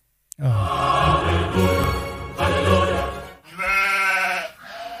 Oh. Hallelujah. Hallelujah.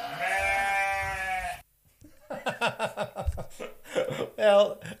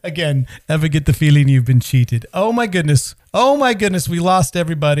 Well, again, ever get the feeling you've been cheated? Oh my goodness, we lost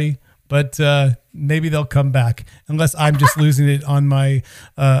everybody, but maybe they'll come back, unless I'm just losing it on my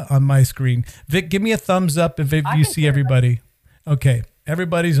screen. Vic, give me a thumbs up if you see everybody. Okay,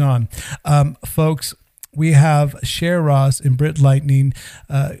 everybody's on. Folks, we have Cher Ross and Britt Lightning,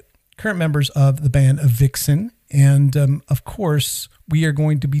 current members of the band of Vixen, and of course, we are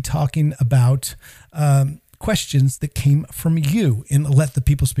going to be talking about questions that came from you in Let the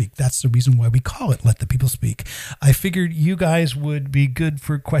People Speak. That's the reason why we call it Let the People Speak. I figured you guys would be good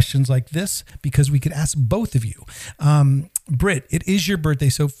for questions like this because we could ask both of you. Britt, it is your birthday,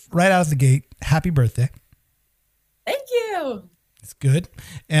 so right out of the gate, happy birthday. Thank you. It's good.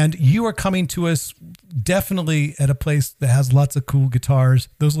 And you are coming to us definitely at a place that has lots of cool guitars.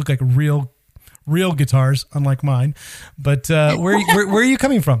 Those look like real guitars, unlike mine. But where are you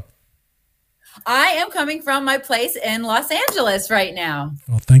coming from? I am coming from my place in Los Angeles right now.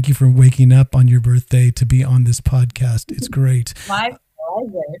 Well, thank you for waking up on your birthday to be on this podcast. It's great. My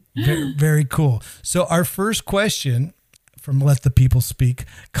pleasure. Very, very cool. So our first question from Let the People Speak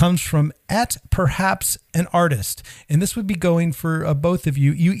comes from @perhaps an artist. And this would be going for both of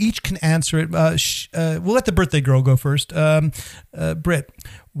you. You each can answer it. We'll let the birthday girl go first. Britt,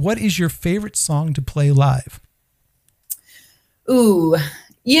 what is your favorite song to play live? Ooh,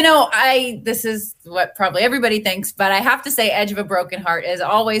 this is what probably everybody thinks, but I have to say Edge of a Broken Heart is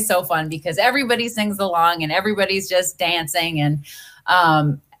always so fun because everybody sings along and everybody's just dancing.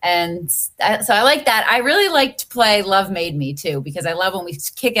 So I like that. I really like to play Love Made Me too, because I love when we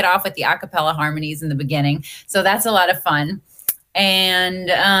kick it off with the a cappella harmonies in the beginning. So that's a lot of fun.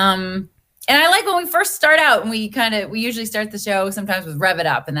 And I like when we first start out and we usually start the show sometimes with Rev It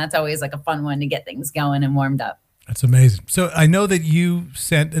Up. And that's always like a fun one to get things going and warmed up. That's amazing. So I know that you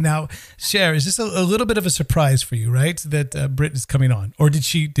sent, now Cher, is this a little bit of a surprise for you, right? That Britt is coming on, or did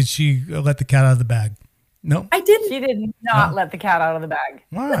she let the cat out of the bag? No, I didn't. She did not let the cat out of the bag.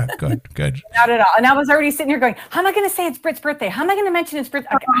 All right, good. Not at all. And I was already sitting here going, how am I going to say it's Britt's birthday? How am I going to mention it's Britt's?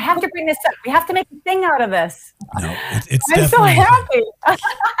 I have to bring this up. We have to make a thing out of this. No, it's I'm so definitely happy.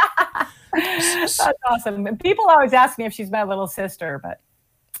 That's awesome. And people always ask me if she's my little sister, but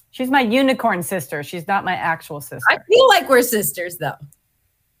she's my unicorn sister. She's not my actual sister. I feel like we're sisters, though.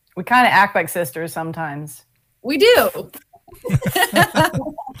 We kind of act like sisters sometimes. We do. We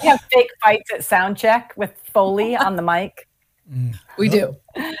have fake fights at sound check with Foley on the mic. We do.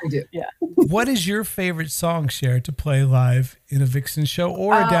 Yeah. What is your favorite song, Cher, to play live in a Vixen show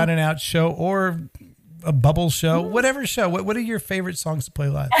or a Down and Out show or a Bubble show, whatever show? What are your favorite songs to play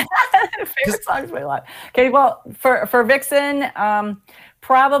live? Favorite songs to play live. Okay, well, for Vixen,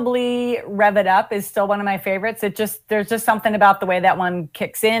 probably Rev It Up is still one of my favorites. There's just something about the way that one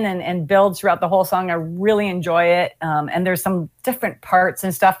kicks in and builds throughout the whole song. I really enjoy it. And there's some different parts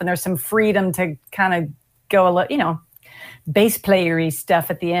and stuff, and there's some freedom to kind of go a little, bass player-y stuff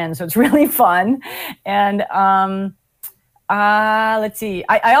at the end. So it's really fun. And let's see.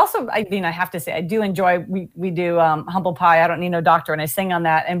 I also have to say, I do enjoy, we do Humble Pie, I Don't Need No Doctor, and I sing on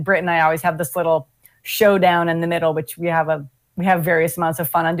that. And Britt and I always have this little showdown in the middle, which we have various amounts of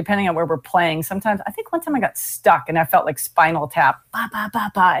fun on, depending on where we're playing. Sometimes, I think one time I got stuck and I felt like Spinal Tap. Ba, ba,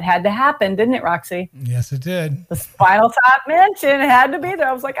 ba, ba. It had to happen, didn't it, Roxy? Yes, it did. The Spinal Tap mention had to be there.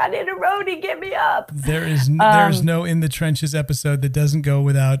 I was like, I need a roadie, get me up. There's no In the Trenches episode that doesn't go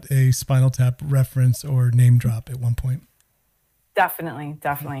without a Spinal Tap reference or name drop at one point. Definitely.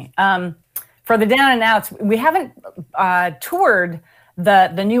 For the Down and Outs, we haven't toured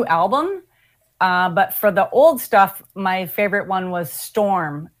the new album. But for the old stuff, my favorite one was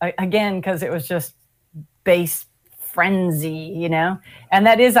Storm, again, because it was just bass frenzy, and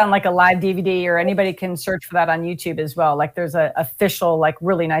that is on like a live DVD, or anybody can search for that on YouTube as well. Like there's a official, like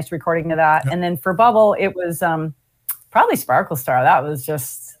really nice recording of that. Yep. And then for Bubble, it was probably Sparkle Star. That was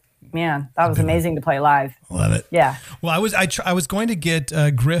just, man, that was amazing to play live. Love it. Yeah. Well, I was going to get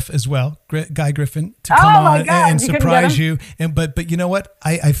Griff as well, Guy Griffin, to come on and surprise you. But you know what?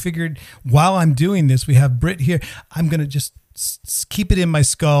 I figured while I'm doing this, we have Britt here. I'm going to just keep it in my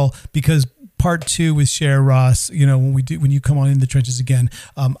skull, because part 2 with Cher Ross, when you come on In the Trenches again,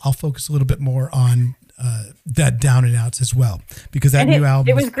 I'll focus a little bit more on that Down and Outs as well, because that new album.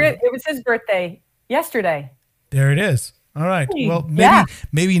 It was great. It was his birthday yesterday. There it is. All right. Well,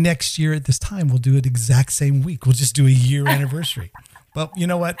 maybe next year at this time we'll do it exact same week. We'll just do a year anniversary. But you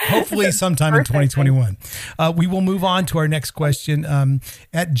know what? Hopefully sometime in 2021. We will move on to our next question.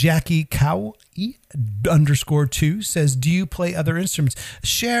 At Jackie Cow _2 says, do you play other instruments?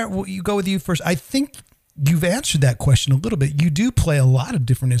 Cher, will you go with you first? I think you've answered that question a little bit. You do play a lot of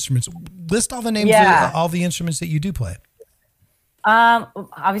different instruments. List all the names of all the instruments that you do play.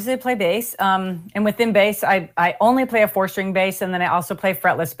 Obviously I play bass. And within bass, I only play a 4-string bass, and then I also play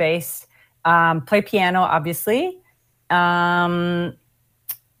fretless bass. Play piano, obviously. I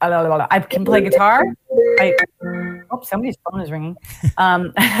can play guitar. Somebody's phone is ringing.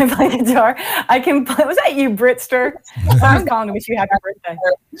 I play guitar. I can play. Was that you, Britster? I was calling to wish you happy birthday.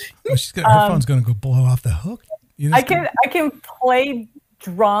 Her phone's going to go blow off the hook. I can play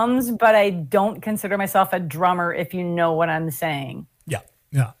drums, but I don't consider myself a drummer, if you know what I'm saying. Yeah.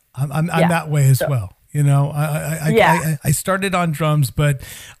 I'm that way as well. I started on drums, but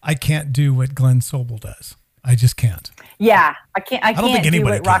I can't do what Glenn Sobel does. I just can't. Yeah, I can't do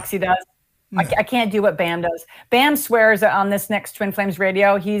what Roxy does. No. I can't do what Bam does. Bam swears on this next Twin Flames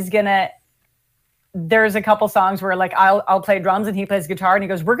radio, there's a couple songs where like I'll play drums and he plays guitar, and he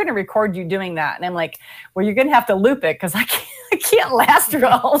goes, we're going to record you doing that. And I'm like, well, you're going to have to loop it, because I can't last through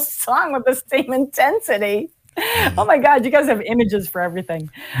a whole song with the same intensity. Oh my God, you guys have images for everything.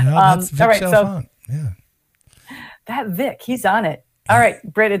 No, that's Vic, all right, so that Vic, he's on it. All right,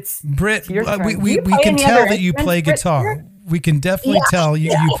 Britt, it's your turn. We can tell that you play guitar. we can definitely tell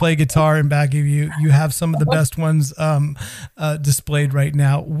you play guitar in back of you. You have some of the best ones displayed right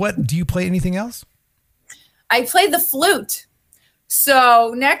now. What do you play? Anything else? I play the flute.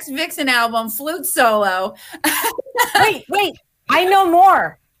 So next Vixen album, flute solo. wait. I know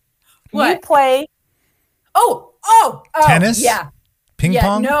more. What? You play. Oh, tennis? Yeah. Ping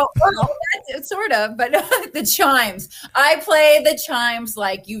pong? No, that's sort of, but the chimes. I play the chimes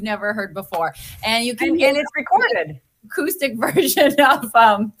like you've never heard before. And you can And it's recorded. Acoustic version of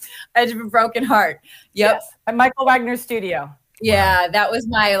Edge of a Broken Heart. Yep. Yes. At Michael Wagner's studio. Yeah, that was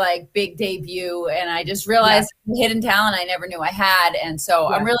my like big debut, and I just realized hidden talent I never knew I had, and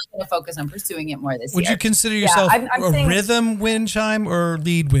so I'm really going to focus on pursuing it more this year. Would you consider yourself I'm a saying- rhythm wind chime or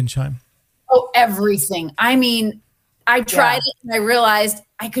lead wind chime? Oh, everything. I mean, I tried it, and I realized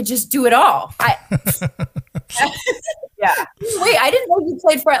I could just do it all. Yeah. Wait, I didn't know you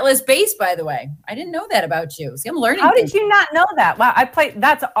played fretless bass, by the way. I didn't know that about you. See, I'm learning. How did you not know that? Wow,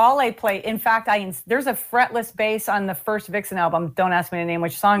 that's all I play. In fact, there's a fretless bass on the first Vixen album. Don't ask me to name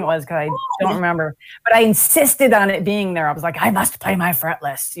which song it was because I don't remember. But I insisted on it being there. I was like, I must play my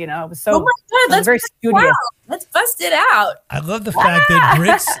fretless. You know, it was so. Oh my God, very studious. Let's bust it out. I love the fact that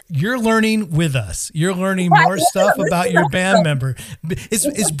Brits, you're learning with us. You're learning more stuff about your band member.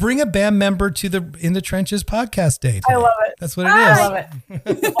 It's bring a band member to the In the Trenches podcast day today. I love it. That's what it is. I love it.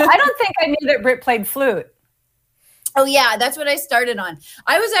 Well, I don't think I knew that Britt played flute. Oh yeah, that's what I started on.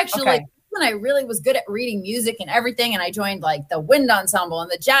 I was actually Okay. like when I really was good at reading music and everything, and I joined like the wind ensemble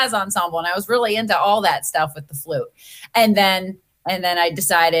and the jazz ensemble, and I was really into all that stuff with the flute. And then I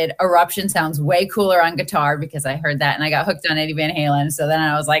decided Eruption sounds way cooler on guitar because I heard that and I got hooked on Eddie Van Halen. So then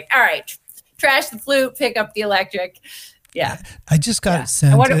I was like, all right, trash the flute, pick up the electric. Yeah. I just got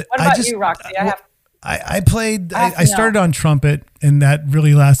sent. What about you, Roxy? I started on trumpet, and that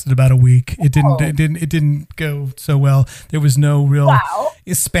really lasted about a week. It didn't go so well. There was no real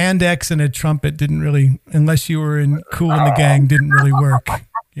spandex, and a trumpet didn't really, unless you were in Cool in the Gang, didn't really work.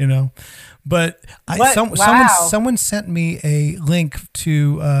 You know, but someone sent me a link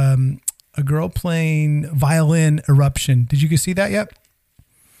to a girl playing violin Eruption. Did you guys see that yet?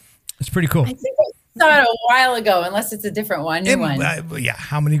 It's pretty cool. I think I saw it a while ago, unless it's a different one. Yeah,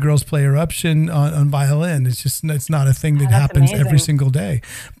 how many girls play Eruption on violin? It's not a thing that happens every single day.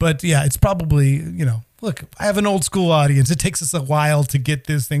 But yeah, it's probably, look, I have an old school audience. It takes us a while to get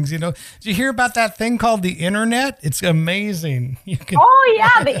these things, Did you hear about that thing called the internet? It's amazing. The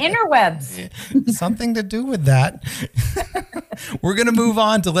interwebs. Something to do with that. We're going to move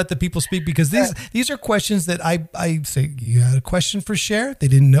on to let the people speak because these are questions that I say, you had a question for Cher. They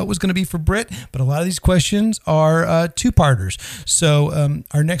didn't know it was going to be for Britt, but a lot of these questions are two-parters. So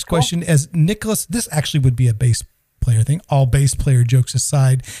our next question, as Nicholas, this actually would be a bass player thing, all bass player jokes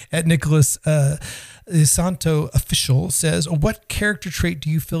aside, at Nicholas Santo Official says, what character trait do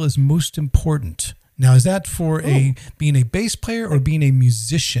you feel is most important? Now, is that for being a bass player or being a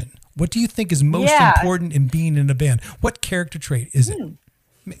musician? What do you think is most important in being in a band? What character trait is it?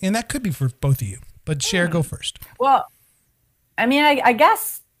 And that could be for both of you, but Cher, go first. Well, I mean, I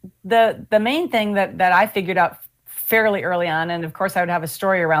guess the main thing that I figured out fairly early on, and of course I would have a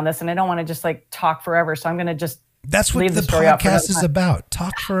story around this, and I don't want to just like talk forever, so I'm going to just That's what the podcast is about.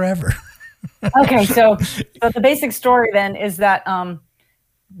 Talk forever. Okay, so the basic story then is that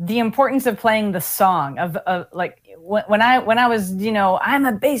the importance of playing the song of like when I was, I'm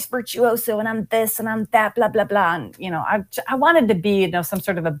a bass virtuoso and I'm this and I'm that, blah blah blah, and I wanted to be some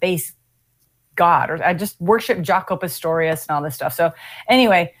sort of a bass god, or I just worship Jaco Pastorius and all this stuff. So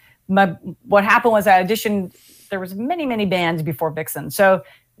anyway, what happened was I auditioned. There was many bands before Vixen. So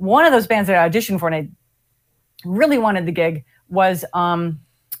one of those bands that I auditioned for and I really wanted the gig was I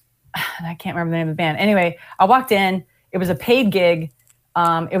can't remember the name of the band. Anyway, I walked in. It was a paid gig.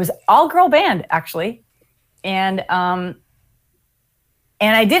 It was all girl band actually, and I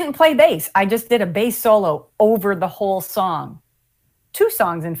didn't play bass. I just did a bass solo over the whole song. 2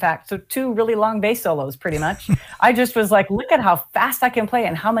 songs, in fact. So 2 really long bass solos, pretty much. I just was like, look at how fast I can play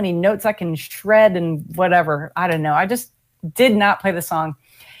and how many notes I can shred and whatever. I don't know. I just did not play the song.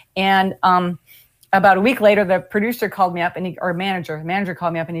 And about a week later, the producer called me up manager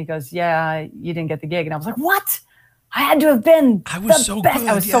called me up and he goes, yeah, you didn't get the gig. And I was like, what? I had to have been I was so best. good.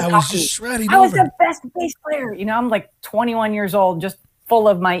 I was so cocky. I was just shredding I was over. the best bass player. I'm like 21 years old, just full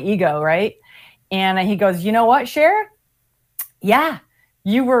of my ego, right? And he goes, you know what, Cher? Yeah,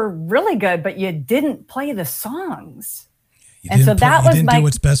 you were really good, but you didn't play the songs. You didn't do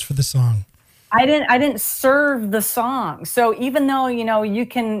what's best for the song. I didn't serve the song. So even though, you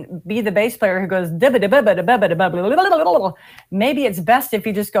can be the bass player who goes, maybe it's best if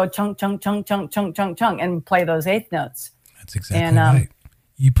you just go chunk, chunk, chunk, chunk, chunk, chunk, chunk, and play those eighth notes. That's exactly right.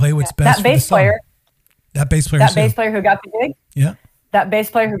 You play what's best for the song. That bass player. That bass player who got the gig. Yeah. That bass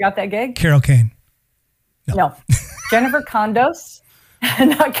player who got that gig. Carol Kane. No. Jennifer Condos.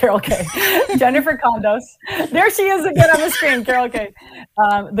 Not Carol Kane. Jennifer Condos. There she is again on the screen. Carol Kane.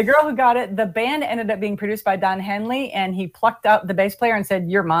 The girl who got it. The band ended up being produced by Don Henley, and he plucked out the bass player and said,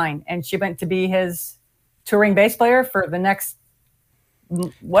 "You're mine." And she went to be his touring bass player for the next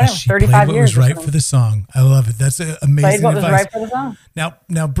 35 what years. Was right for the song. I love it. That's amazing Played what advice. was right for the song.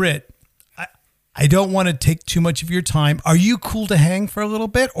 Now, Britt, I don't want to take too much of your time. Are you cool to hang for a little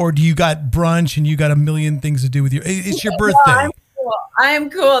bit, or do you got brunch and you got a million things to do with you? It's your birthday. I'm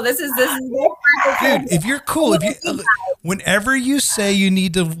cool. This is dude. If you're cool, whenever you say you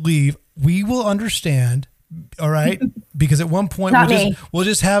need to leave, we will understand. All right, because at one point we'll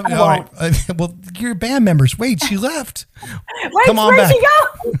just have. All right, well, your band members. Wait, she left. Wait, come on back. She go?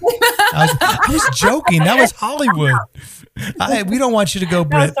 I was joking. That was Hollywood. We don't want you to go,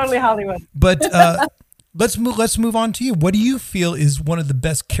 Britt. That's totally Hollywood. But let's move on to you. What do you feel is one of the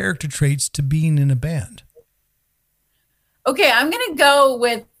best character traits to being in a band? Okay, I'm going to go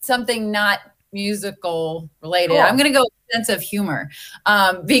with something not musical related. Cool. I'm going to go with sense of humor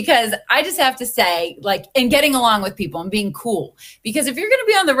because I just have to say, like, and getting along with people and being cool. Because if you're going to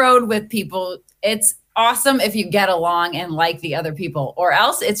be on the road with people, it's awesome if you get along and like the other people, or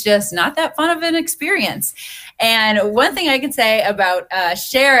else it's just not that fun of an experience. And one thing I can say about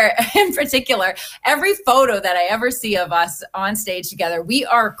Cher in particular, every photo that I ever see of us on stage together, we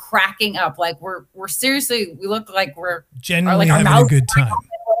are cracking up. Like we're seriously, we look like we're genuinely having a good time.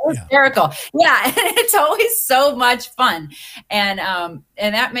 Hysterical. Yeah. And it's always so much fun. And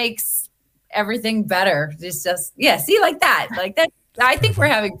that makes everything better. It's just, see, like that. I think we're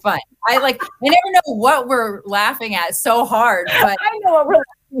having fun. I never know what we're laughing at so hard, but I know what we're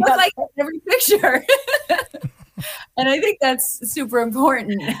laughing at. Like every picture. And I think that's super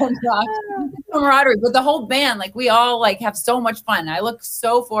important. Camaraderie, but the whole band, like we all like have so much fun. I look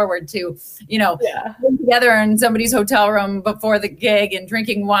so forward to, getting together in somebody's hotel room before the gig and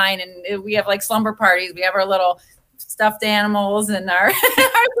drinking wine. And we have like slumber parties. We have our little stuffed animals and our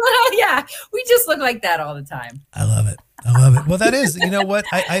little, we just look like that all the time. I love it. Well, that is, you know what?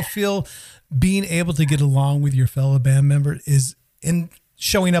 I feel being able to get along with your fellow band member is in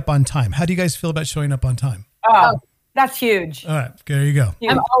showing up on time. How do you guys feel about showing up on time? Oh, that's huge. All right, there you go.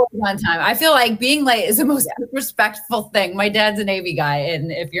 I'm always on time. I feel like being late is the most respectful thing. My dad's a Navy guy,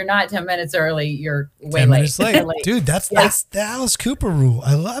 and if you're not 10 minutes early, you're way 10 late. minutes late. Dude, that's the Alice Cooper rule.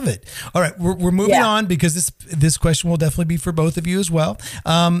 I love it. All right, we're moving on because this question will definitely be for both of you as well.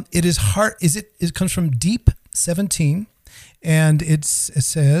 It is hard. It comes from Deep 17. And it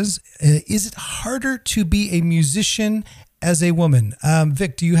says, is it harder to be a musician as a woman?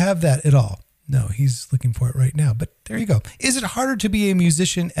 Vic, do you have that at all? No, he's looking for it right now, but there you go. Is it harder to be a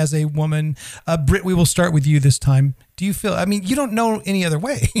musician as a woman? Britt, we will start with you this time. Do you feel, you don't know any other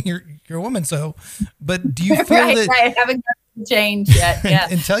way. You're a woman, but do you feel that? Right, haven't changed yet. Yeah.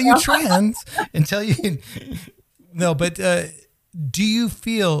 until you trans, do you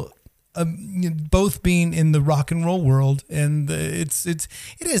feel both being in the rock and roll world and it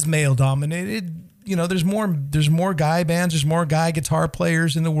is male dominated, there's more guy bands, there's more guy guitar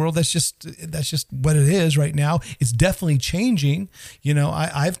players in the world. That's just what it is right now. It's definitely changing.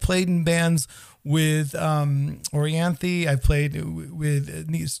 I've played in bands with Orianthe. I've played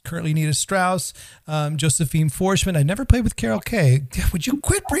with currently Nita Strauss, Josephine Forshman. I never played with Carol Kay. Would you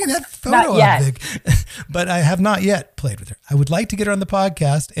quit bringing that photo up, Vic? But I have not yet played with her. I would like to get her on the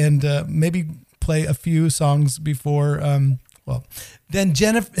podcast and maybe play a few songs before. Then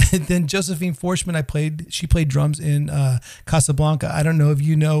Josephine Forshman, she played drums in Casablanca. I don't know if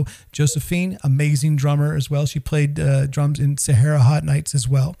you know Josephine, amazing drummer as well. She played drums in Sahara Hot Nights as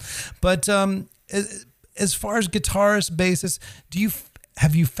well. But as far as guitarist, bassist,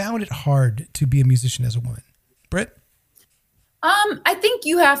 have you found it hard to be a musician as a woman? Britt? I think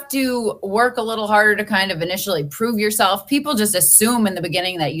you have to work a little harder to kind of initially prove yourself. People just assume in the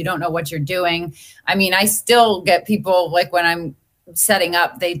beginning that you don't know what you're doing. I still get people, like when I'm setting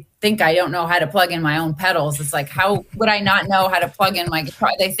up, they think I don't know how to plug in my own pedals. It's like, how would I not know how to plug in my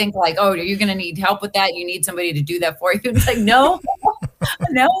guitar? They think like, oh, are you going to need help with that? You need somebody to do that for you. It's like, no,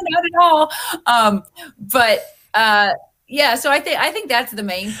 no, not at all. So I think that's the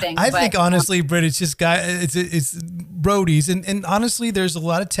main thing. I think honestly, Britt, it's just it's roadies, and honestly, there's a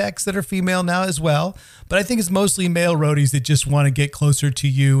lot of techs that are female now as well. But I think it's mostly male roadies that just want to get closer to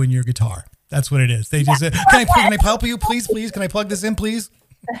you and your guitar. That's what it is. They just can I help you, please? Can I plug this in, please?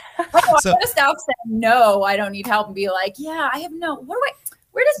 I'm gonna stop saying no, I don't need help, and be like, yeah, I have no.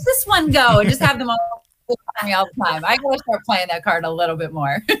 Where does this one go? And just have them all for me all the time. I gotta start playing that card a little bit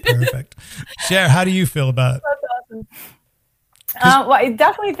more. Perfect. Cher, how do you feel about it? That's awesome. Well, I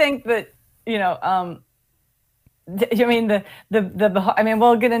definitely think that, I mean, I mean,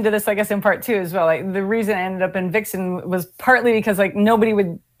 we'll get into this, I guess, in part 2 as well. Like, the reason I ended up in Vixen was partly because, like, nobody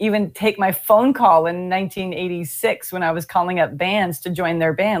would even take my phone call in 1986 when I was calling up bands to join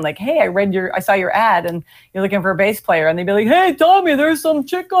their band. Like, hey, I saw your ad and you're looking for a bass player. And they'd be like, hey, Tommy, there's some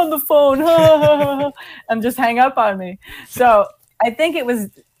chick on the phone. And just hang up on me. So I think it was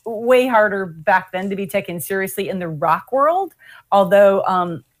way harder back then to be taken seriously in the rock world. Although,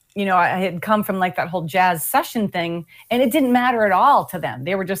 I had come from like that whole jazz session thing, and it didn't matter at all to them.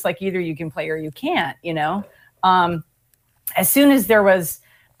 They were just like, either you can play or you can't, As soon as there was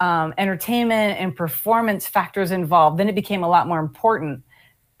entertainment and performance factors involved, then it became a lot more important.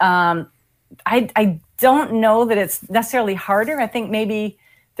 I don't know that it's necessarily harder. I think maybe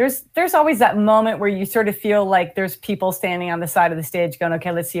there's always that moment where you sort of feel like there's people standing on the side of the stage going,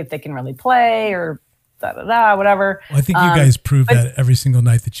 okay, let's see if they can really play, or whatever. Well, I think you guys prove that every single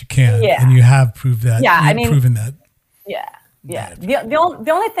night that you can, yeah. and you have proved that. Yeah, You've proven that. Yeah. Yeah. The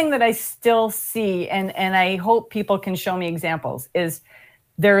only thing that I still see, and I hope people can show me examples, is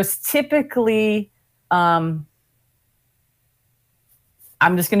there's typically, I'm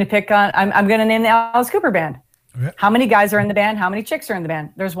just going to pick on, I'm going to name the Alice Cooper Band. Okay. How many guys are in the band? How many chicks are in the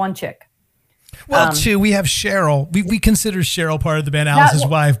band? There's one chick. Well, 2, we have Cheryl. We consider Cheryl part of the band, Alice's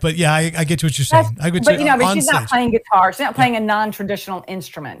wife. But yeah, I get what you're saying. But she's not playing guitar. She's not playing a non-traditional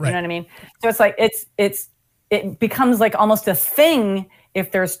instrument. Right. You know what I mean? So it's like it becomes like almost a thing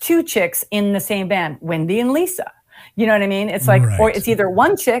if there's 2 chicks in the same band, Wendy and Lisa. You know what I mean? It's like, or it's either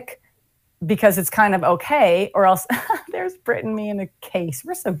one chick because it's kind of okay, or else there's Britt and me in a case.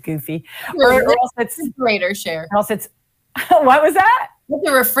 We're so goofy. Or else it's refrigerator share. Or else it's what was that? It's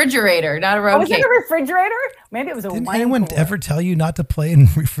a refrigerator, not a road case. Was it a refrigerator? Maybe it was a wine cooler. Didn't anyone ever tell you not to play in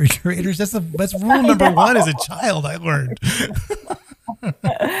refrigerators? That's rule number 1 as a child, I learned.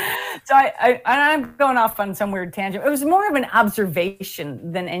 So I'm going off on some weird tangent. It was more of an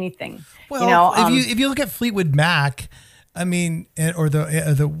observation than anything. Well, if you look at Fleetwood Mac, I mean, or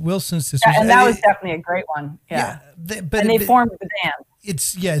the Wilson sisters, and that was definitely a great one. Yeah, they formed the band.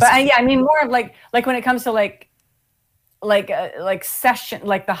 But I mean, more of like when it comes to like session,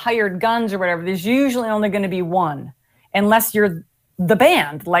 like the hired guns or whatever, there's usually only going to be one, unless you're the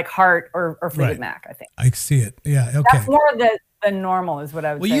band, like Heart or Fleetwood Mac, I think. I see it. Yeah. Okay. That's more the normal is what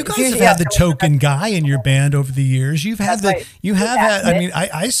I would say. Well, you guys have had the token guy in your band over the years. You've had I mean,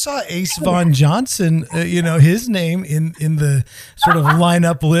 I saw Ace Von Johnson, his name in the sort of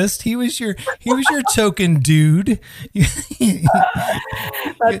lineup list. He was your token dude.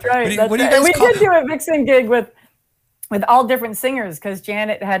 That's right. What do you guys call? We did do a Vixen gig with all different singers because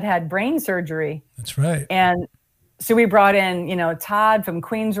Janet had brain surgery. That's right. And so we brought in, Todd from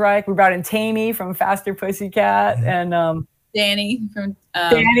Queensryche. We brought in Tammy from Faster Pussycat, and Danny from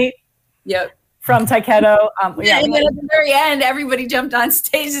Danny. Yep. From Tyketto. And then at the very end, everybody jumped on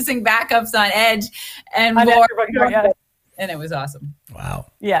stage to sing backups on Edge and more. And it was awesome.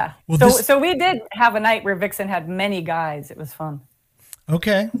 Wow. Yeah. Well, so we did have a night where Vixen had many guys. It was fun.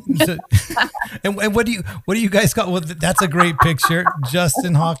 Okay. So, and what do you guys call? Well, that's a great picture,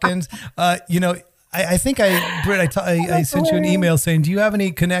 Justin Hawkins. I think Britt, I sent you an email saying, do you have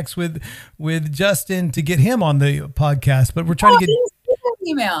any connects with Justin to get him on the podcast? But we're trying to get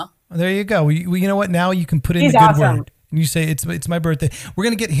email. There you go. You know what? Now you can put in the good word. And you say it's my birthday. We're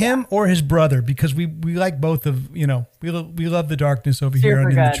gonna get him or his brother because we like both of we love the darkness over here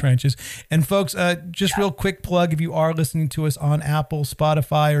in the trenches. And folks, real quick plug: if you are listening to us on Apple,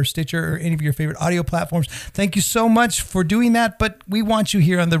 Spotify, or Stitcher, or any of your favorite audio platforms, thank you so much for doing that. But we want you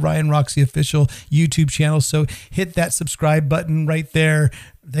here on the Ryan Roxie official YouTube channel, so hit that subscribe button right there.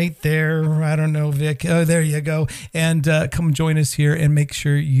 Right there. I don't know, Vic. Oh, there you go. And come join us here and make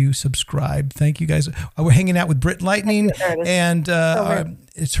sure you subscribe. Thank you guys. We're hanging out with Britt Lightning, and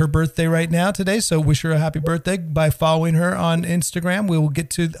it's her birthday right now today. So wish her a happy birthday by following her on Instagram. We will get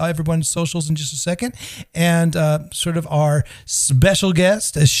to everyone's socials in just a second. And sort of our special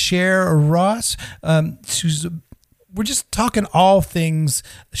guest, Cher Ross, we're just talking all things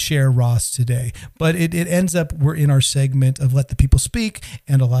Cher Ross today, but it ends up we're in our segment of Let the People Speak,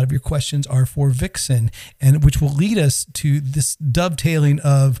 and a lot of your questions are for Vixen, and which will lead us to this dovetailing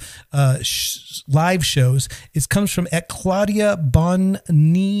of live shows. It comes from at Claudia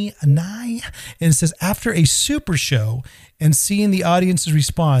Bonnini, and it says, after a super show and seeing the audience's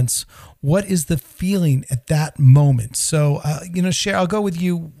response, what is the feeling at that moment? So, Cher, I'll go with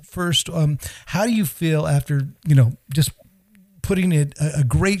you first. How do you feel after, just putting a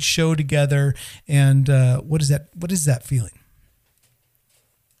great show together. And what is that feeling?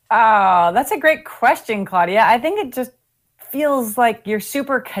 Oh, that's a great question, Claudia. I think it just feels like you're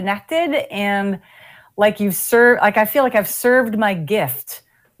super connected and like I feel like I've served my gift.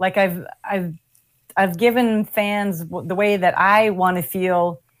 Like I've given fans the way that I want to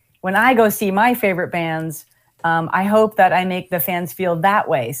feel when I go see my favorite bands. I hope that I make the fans feel that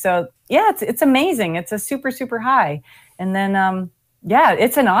way. So yeah, it's amazing. It's a super, super high. And then, yeah,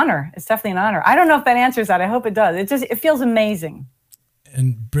 it's an honor. It's definitely an honor. I don't know if that answers that. I hope it does. It feels amazing.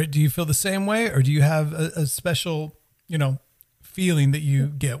 And Britt, do you feel the same way, or do you have a special, feeling that you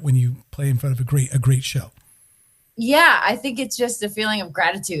get when you play in front of a great show? Yeah, I think it's just a feeling of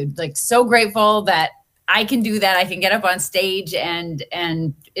gratitude, like so grateful that I can do that. I can get up on stage and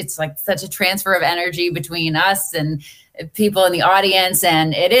it's like such a transfer of energy between us and people in the audience.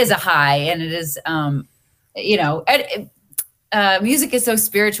 And it is a high, and it is, music is so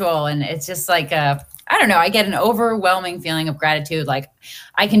spiritual, and it's just like, I don't know, I get an overwhelming feeling of gratitude. Like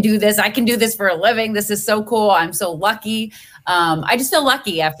I can do this for a living. This is so cool. I'm so lucky. I just feel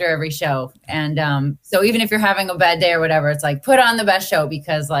lucky after every show. And so even if you're having a bad day or whatever, it's like, put on the best show,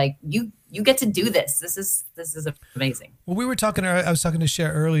 because like you get to do this. This is amazing. Well, I was talking to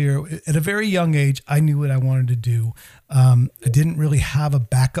Cher earlier. At a very young age, I knew what I wanted to do. I didn't really have a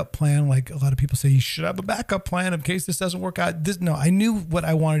backup plan. Like a lot of people say, you should have a backup plan in case this doesn't work out. No, I knew what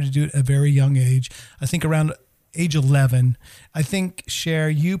I wanted to do at a very young age. I think around age 11. I think, Cher,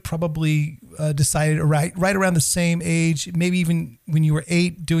 you probably decided right around the same age, maybe even when you were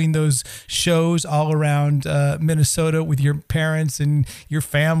 8, doing those shows all around Minnesota with your parents and your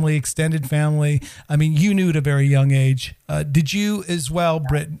family, extended family. I mean, you knew at a very young age. Did you as well,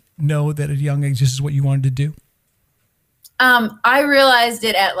 Britt, know that at a young age this is what you wanted to do? I realized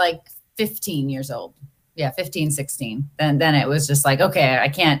it at like 15 years old. Yeah, 15, 16. Then it was just like, okay, I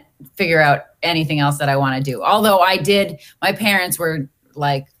can't figure out anything else that I want to do. Although my parents were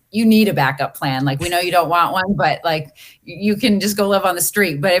like, you need a backup plan. Like, we know you don't want one, but like you can just go live on the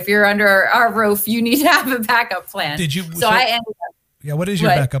street. But if you're under our roof, you need to have a backup plan. Did you? So I ended up. Yeah, what is your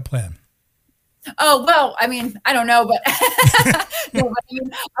backup plan? Oh, well, I mean, I don't know, but, I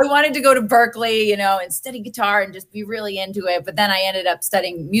wanted to go to Berkeley, and study guitar and just be really into it. But then I ended up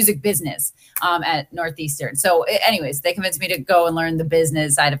studying music business at Northeastern. So anyways, they convinced me to go and learn the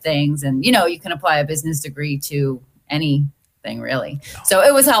business side of things. And, you can apply a business degree to anything really. So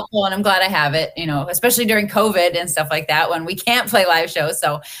it was helpful, and I'm glad I have it, especially during COVID and stuff like that when we can't play live shows.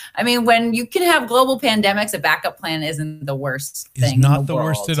 So, I mean, when you can have global pandemics, a backup plan isn't the worst thing. It's not the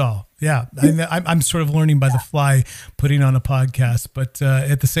worst at all. Yeah. I'm sort of learning by the fly putting on a podcast, but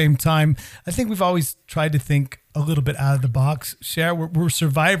at the same time, I think we've always tried to think a little bit out of the box. Cher, we're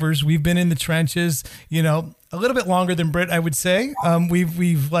survivors. We've been in the trenches, a little bit longer than Britt, I would say. We've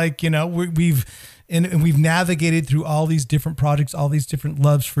navigated through all these different projects, all these different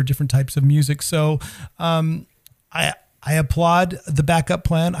loves for different types of music. So I applaud the backup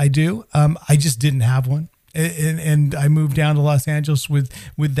plan. I do. I just didn't have one. And I moved down to Los Angeles with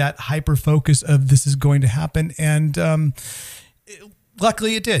that hyper focus of this is going to happen. And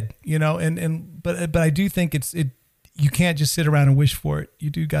luckily it did, but I do think you can't just sit around and wish for it. You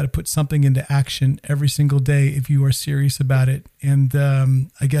do got to put something into action every single day if you are serious about it. And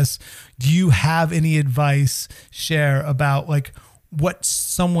I guess, do you have any advice, Cher, about like what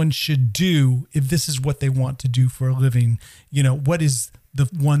someone should do if this is what they want to do for a living? What is the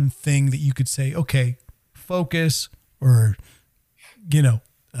one thing that you could say, okay, focus, or,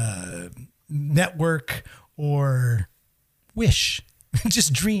 network, or wish,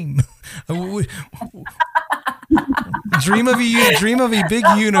 just dream. Dream of a big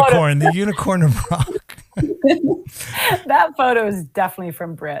unicorn, the unicorn of rock. That photo is definitely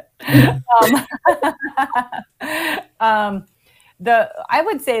from Britt. I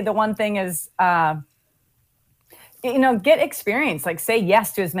would say the one thing is, get experience, like say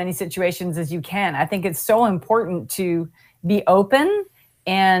yes to as many situations as you can. I think it's so important to be open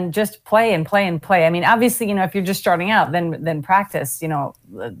and just play and play and play. I mean, obviously, if you're just starting out, then practice, a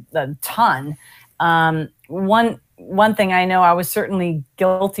ton. One thing I know I was certainly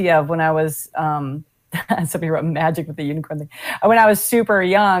guilty of when I was, somebody wrote magic with the unicorn thing. When I was super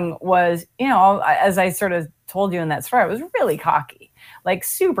young was, as I sort of told you in that story, I was really cocky, like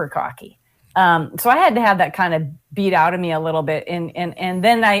super cocky. So I had to have that kind of beat out of me a little bit. And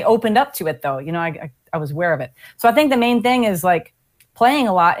then I opened up to it though, I was aware of it. So I think the main thing is like playing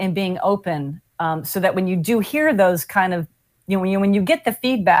a lot and being open, so that when you do hear those kind of, when you get the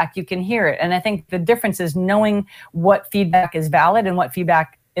feedback, you can hear it. And I think the difference is knowing what feedback is valid and what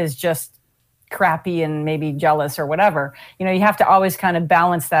feedback is just crappy and maybe jealous or whatever. You know, you have to always kind of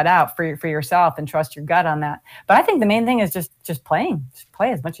balance that out for yourself and trust your gut on that. But I think the main thing is just playing. Just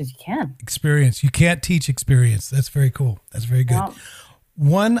play as much as you can. Experience. You can't teach experience. That's very cool. That's very good. Well,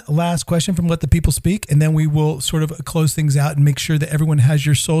 one last question from Let the People Speak, and then we will sort of close things out and make sure that everyone has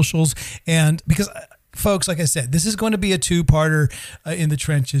your socials. And because folks, like I said, this is going to be a two-parter in the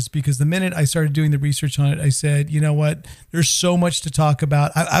trenches, because the minute I started doing the research on it, I said, you know what, there's so much to talk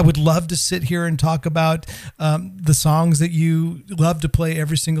about. I would love to sit here and talk about the songs that you love to play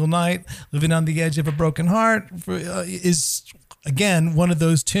every single night. Living on the Edge of a Broken Heart is, again, one of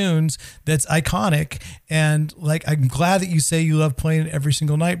those tunes that's iconic. And like, I'm glad that you say you love playing it every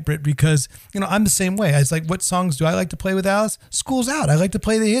single night, Britt, because, you know, I'm the same way. I was like, what songs do I like to play with Alice? School's Out. I like to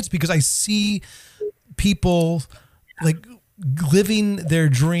play the hits because I see people like living their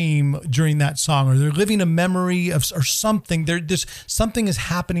dream during that song, or they're living a memory of or something. Something is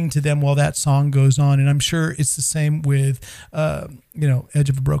happening to them while that song goes on. And I'm sure it's the same with, Edge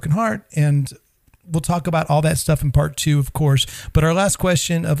of a Broken Heart. And we'll talk about all that stuff in part 2, of course. But our last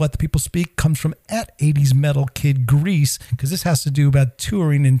question of Let the People Speak comes from @80s Metal Kid Grease, because this has to do about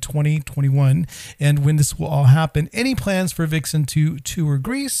touring in 2021 and when this will all happen. Any plans for Vixen to tour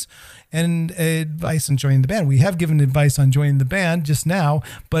Greece? And advice on joining the band. We have given advice on joining the band just now,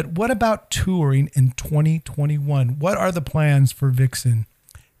 but what about touring in 2021? What are the plans for Vixen?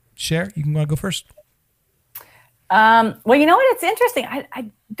 Cher, you can go first. Well, you know what? It's interesting.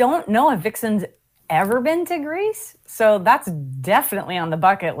 I don't know if Vixen's ever been to Greece, so that's definitely on the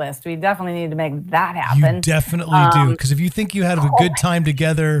bucket list. We definitely need to make that happen. You definitely do, because if you think you had a good time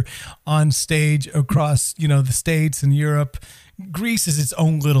together on stage across, the States and Europe, Greece is its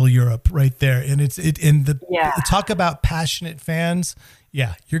own little Europe right there. And talk about passionate fans.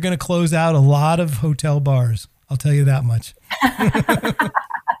 Yeah, you're going to close out a lot of hotel bars. I'll tell you that much.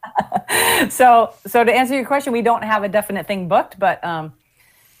 So to answer your question, we don't have a definite thing booked, but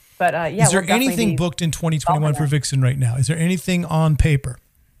yeah. Is there anything booked in 2021 for Vixen right now? Is there anything on paper?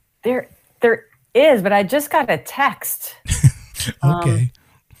 There is, but I just got a text. Okay.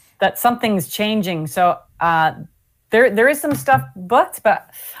 That something's changing. So, There is some stuff booked, but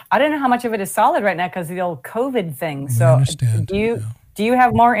I don't know how much of it is solid right now because of the old COVID thing. So I understand. Do you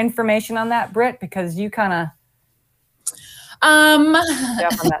have more information on that, Britt? Because you kind of on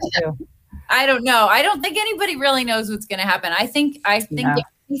that too. I don't know. I don't think anybody really knows what's going to happen. I think if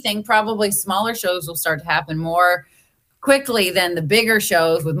anything, probably smaller shows will start to happen more quickly than the bigger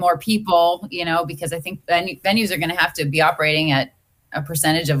shows with more people, because I think venues are going to have to be operating at a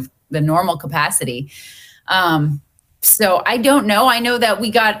percentage of the normal capacity. So I don't know. I know that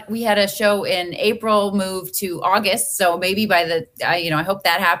we had a show in April move to August. So maybe by I hope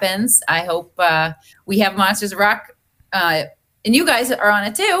that happens. I hope we have Monsters of Rock, and you guys are on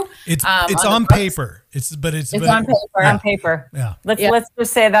it too. It's on paper. It's on paper. Yeah. On paper. Yeah. Let's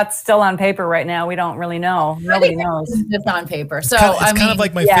just say that's still on paper right now. We don't really know. Nobody knows. It's on paper. So it's kind of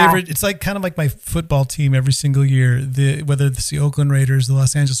like my favorite. It's like kind of like my football team every single year. Whether it's the Oakland Raiders, the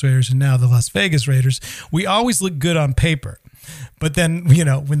Los Angeles Raiders, and now the Las Vegas Raiders, we always look good on paper. But then,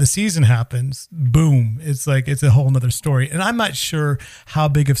 when the season happens, boom, it's like it's a whole nother story. And I'm not sure how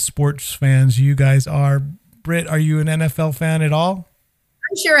big of sports fans you guys are. Britt, are you an NFL fan at all?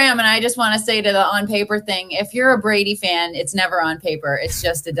 I sure am. And I just want to say to the on paper thing, if you're a Brady fan, it's never on paper. It's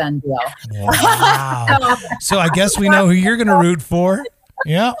just a done deal. Wow. So I guess we know who you're going to root for.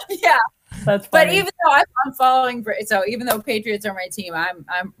 Yeah. Yeah. That's funny. But even though I'm following, so even though Patriots are my team,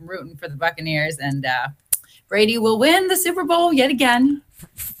 I'm rooting for the Buccaneers, and Brady will win the Super Bowl yet again.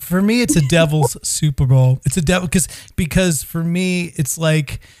 For me, it's a Devil's Super Bowl. It's a devil because for me, it's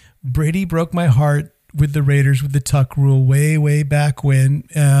like Brady broke my heart with the Raiders with the tuck rule way back when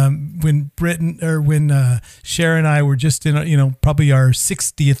Cher and I were just in probably our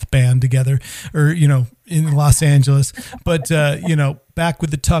 60th band together, or in Los Angeles, but back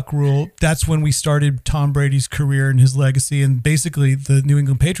with the tuck rule, that's when we started Tom Brady's career and his legacy, and basically the New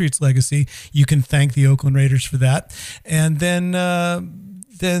England Patriots legacy. You can thank the Oakland Raiders for that. And then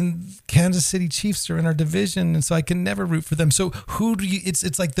Kansas City Chiefs are in our division, and so I can never root for them. So who do you?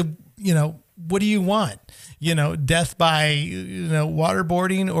 It's like what do you want? Death by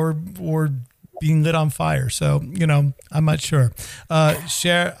waterboarding or being lit on fire. So I'm not sure.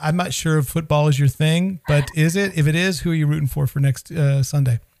 Cher, I'm not sure if football is your thing, but is it? If it is, who are you rooting for next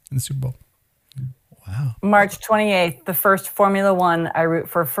Sunday in the Super Bowl? Wow. March 28th, the first Formula One. I root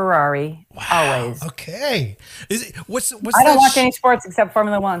for Ferrari. Wow. Always. Okay. Is it what's I don't watch any sports except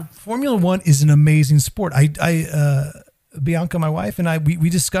Formula One. Formula One is an amazing sport. Bianca, my wife, and I, we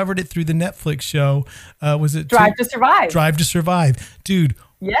discovered it through the Netflix show. Was it Drive to Survive? Drive to Survive. Dude,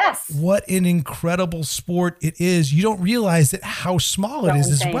 Yes. What an incredible sport it is. You don't realize it how small it is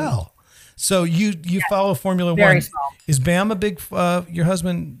insane. as well. So you follow Formula Very One. small. Is Bam a big, your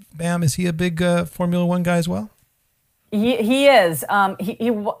husband, Bam, is he a big Formula One guy as well? He is.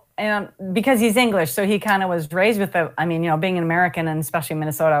 Because he's English, so he kind of was raised with the. I mean, being an American and especially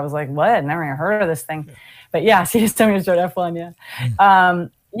Minnesota, I was like, what? Never even heard of this thing. But yeah, so he's telling me to start F1.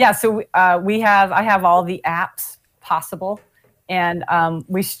 Yeah. So I have all the apps possible, and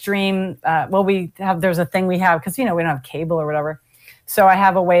we stream. There's a thing we have because we don't have cable or whatever. So I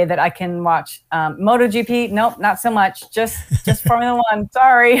have a way that I can watch MotoGP. Nope, not so much. Just Formula One.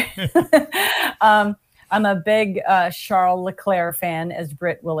 Sorry. I'm a big Charles Leclerc fan, as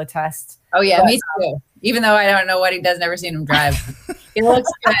Britt will attest. Oh yeah, me too. Even though I don't know what he does, never seen him drive. He looks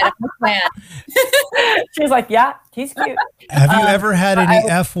good. I'm a fan. She was like, "Yeah, he's cute." Have you ever had any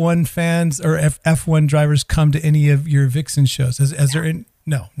F1 fans or F1 drivers come to any of your Vixen shows? As they're in?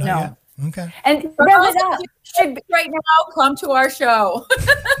 No, not yet. Okay. And Rev It Up should be right now. Come to our show.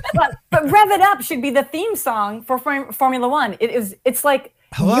 but Rev It Up should be the theme song for Formula One. It's like.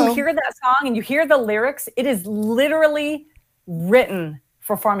 Hello? You hear that song and you hear the lyrics. It is literally written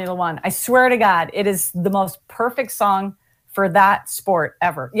for Formula One. I swear to God, it is the most perfect song for that sport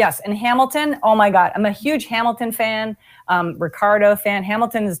ever. Yes, and Hamilton, oh my God. I'm a huge Hamilton fan, Ricardo fan.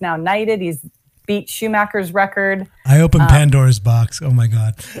 Hamilton is now knighted. He's beat Schumacher's record. I opened Pandora's box. Oh my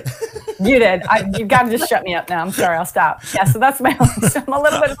God. You did. You've got to just shut me up now. I'm sorry. I'll stop. Yeah, so that's my I'm a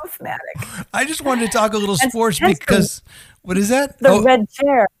little bit of a fanatic. I just wanted to talk a little sports because... What is that? The red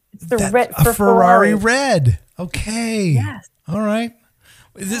chair. It's the red for Ferrari red. Okay. Yes. All right.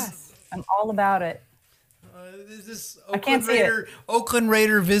 I'm all about it. Is this Oakland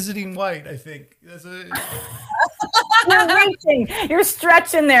Raider visiting white? I think. You're reaching. You're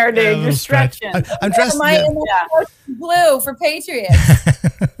stretching there, dude. You're stretching. I'm dressed blue for Patriots.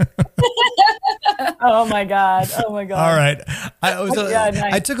 Oh my God. All right.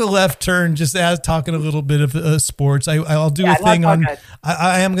 I took a left turn just as talking a little bit of sports. I'll do a thing on.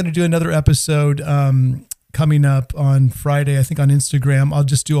 I am going to do another episode coming up on Friday, I think on Instagram. I'll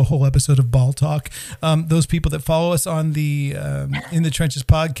just do a whole episode of Ball Talk. Those people that follow us on the In the Trenches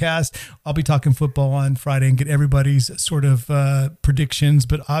podcast, I'll be talking football on Friday and get everybody's sort of predictions.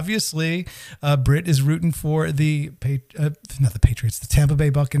 But obviously, Britt is rooting for not the Patriots, the Tampa Bay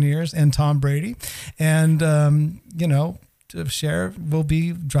Buccaneers and Tom Brady. And, Cher will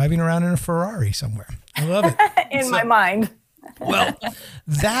be driving around in a Ferrari somewhere. I love it. In my mind. Well,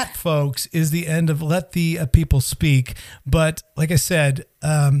 that, folks, is the end of Let the People Speak. But like I said,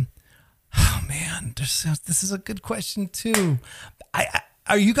 this is a good question too.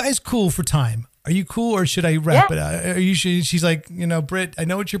 Are you guys cool for time? Are you cool, or should I wrap it up? She's like, Britt, I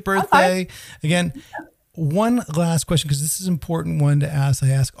know it's your birthday. Again, one last question, because this is an important one to ask. I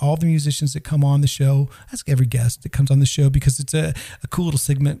ask all the musicians that come on the show, I ask every guest that comes on the show, because it's a cool little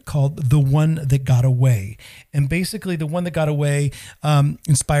segment called The One That Got Away. And basically, The One That Got Away,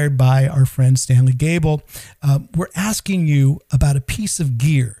 inspired by our friend Stanley Gable, we're asking you about a piece of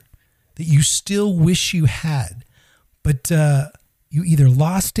gear that you still wish you had, but you either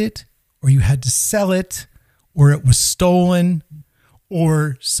lost it, or you had to sell it, or it was stolen,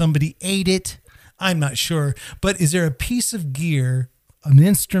 or somebody ate it. I'm not sure, but is there a piece of gear, an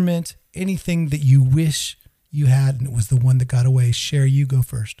instrument, anything that you wish you had and it was the one that got away? Cher, you go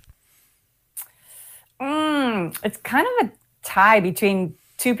first. It's kind of a tie between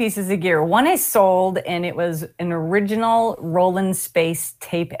two pieces of gear. One I sold, and it was an original Roland Space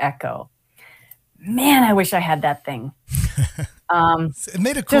Tape Echo. Man, I wish I had that thing. It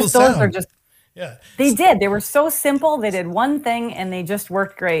made a cool sound. They did. They were so simple. They did one thing and they just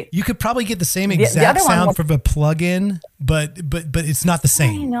worked great. You could probably get the same exact sound from a plug-in, but it's not the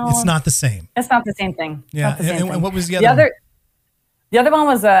same. It's not the same. It's not the same thing. Yeah. And what was the other one? The other one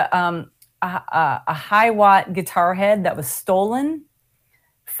was a high watt guitar head that was stolen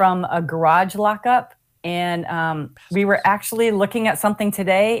from a garage lockup. And we were actually looking at something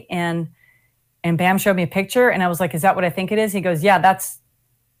today, and Bam showed me a picture, and I was like, is that what I think it is? He goes, yeah,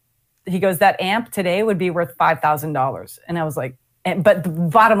 he goes, that amp today would be worth $5,000. And I was like, but the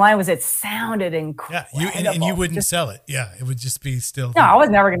bottom line was it sounded incredible. Yeah, and you wouldn't sell it. Yeah, it would just be still. No, I was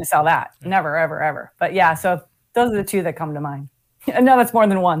never going to sell that. Never, ever, ever. But yeah, so those are the two that come to mind. No, that's more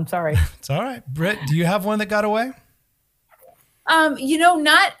than one. Sorry. It's all right. Britt, do you have one that got away?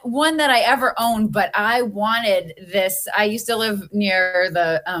 Not one that I ever owned, but I wanted this. I used to live near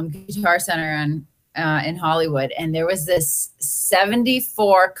the Guitar Center in Hollywood, and there was this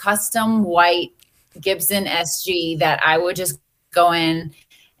 74 custom white Gibson SG that I would just go in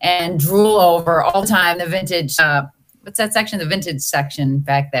and drool over all the time. The vintage what's that section? The vintage section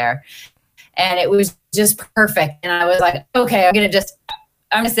back there. And it was just perfect. And I was like, okay, I'm going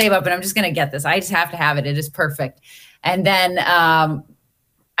to save up and I'm just going to get this. I just have to have it. It is perfect. And then,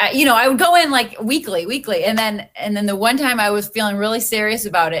 I would go in like weekly. And then the one time I was feeling really serious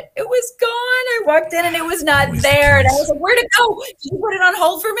about it, it was gone. I walked in and it was not there. And I was like, where'd it go? Did you put it on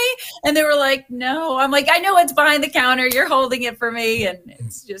hold for me? And they were like, no. I'm like, I know it's behind the counter. You're holding it for me. And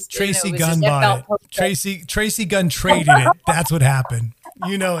it's just Tracy Gunn bought it. Tracy Gunn traded it. That's what happened.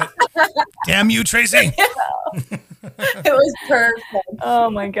 You know it. Damn you, Tracy. It was perfect.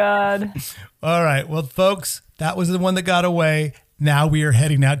 Oh my God. All right. Well, folks, that was the one that got away. Now we are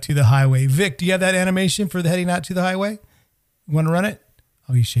heading out to the highway. Vic, do you have that animation for the heading out to the highway? You want to run it?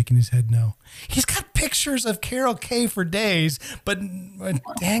 Oh, he's shaking his head no. He's got pictures of Carol Kay for days, but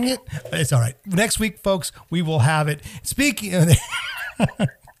dang it. It's all right. Next week, folks, we will have it. Speaking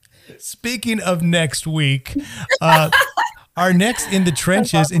of next week, our next In the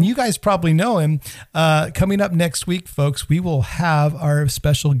Trenches, and you guys probably know him, coming up next week, folks, we will have our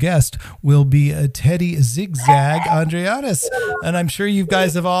special guest will be Teddy Zigzag Andreadis. And I'm sure you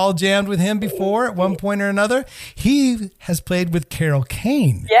guys have all jammed with him before at one point or another. He has played with Carol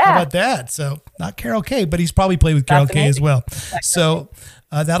Kane. Yeah. How about that? So not Carol Kay, but he's probably played with Carol Kay as well. So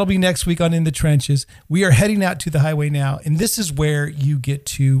that'll be next week on In the Trenches. We are heading out to the highway now, and this is where you get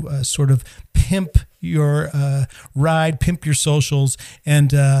to sort of pimp your ride, pimp your socials,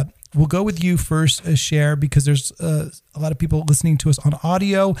 and we'll go with you first, Cher, because there's a lot of people listening to us on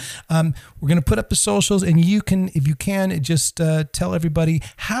audio. We're going to put up the socials, and you can, if you can, just tell everybody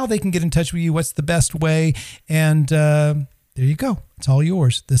how they can get in touch with you, what's the best way, and there you go. It's all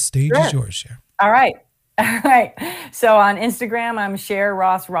yours. The stage is yours, Cher. All right. So on Instagram, I'm Cher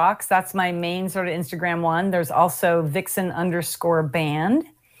Ross Rocks. That's my main sort of Instagram one. There's also Vixen_band.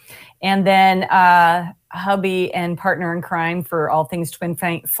 And then hubby and partner in crime for all things Twin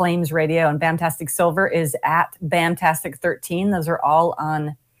Flames Radio and Bamtastic Silver is at Bamtastic13. Those are all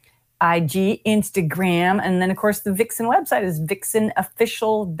on IG, Instagram. And then, of course, the Vixen website is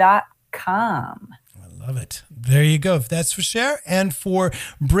vixenofficial.com. I love it. There you go. That's for Cher. And for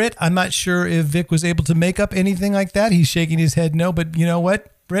Britt, I'm not sure if Vic was able to make up anything like that. He's shaking his head no, but you know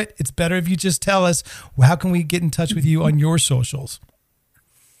what, Britt? It's better if you just tell us, how can we get in touch with you on your socials?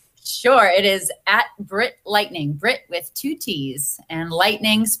 Sure. It is at Brit Lightning, Brit with 2 T's, and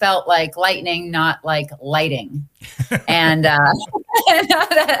lightning spelt like lightning, not like lighting. And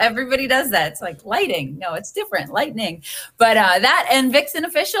everybody does that. It's like lighting. No, it's different. Lightning. But that and Vixen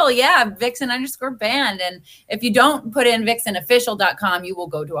Official. Yeah. Vixen_band. And if you don't put in vixenofficial.com, you will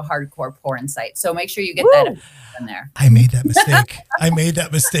go to a hardcore porn site. So make sure you get that in there. I made that mistake. I made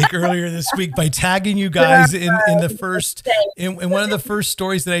that mistake earlier this week by tagging you guys in the first, in one of the first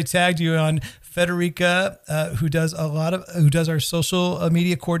stories that I tagged you on. Federica, who does our social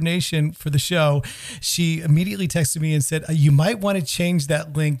media coordination for the show, she immediately texted me and said, you might want to change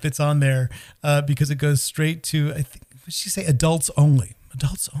that link that's on there because it goes straight to, I think, what did she say? Adults only.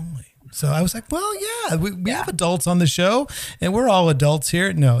 So I was like, well, yeah, we have adults on the show and we're all adults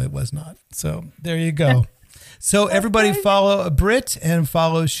here. No, it was not. So there you go. So everybody follow Britt and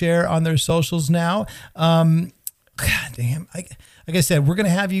follow Cher on their socials now. God damn. Like I said, we're going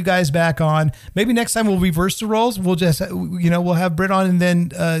to have you guys back on. Maybe next time we'll reverse the roles. We'll just, we'll have Britt on, and then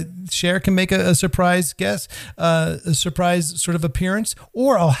Cher can make a surprise guest, a surprise sort of appearance,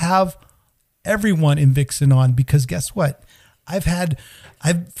 or I'll have everyone in Vixen on, because guess what?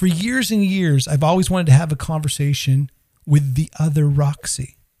 For years and years, I've always wanted to have a conversation with the other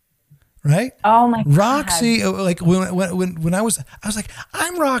Roxy. Right? Oh my God. Roxy, like when I was like,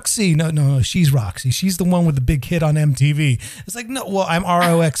 I'm Roxy. No, she's Roxy. She's the one with the big hit on MTV. It's like, no, well, I'm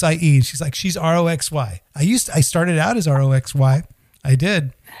ROXIE. She's like, she's ROXY. I started out as ROXY. I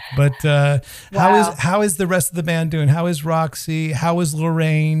did. But wow. how is the rest of the band doing? How is Roxy? How is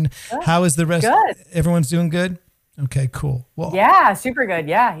Lorraine? Good. How is the rest? Good. Everyone's doing good? Okay, cool. Well, yeah, super good.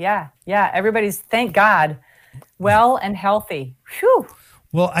 Yeah. Everybody's, thank God, well and healthy. Whew.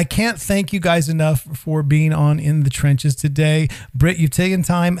 Well, I can't thank you guys enough for being on In the Trenches today. Britt, you've taken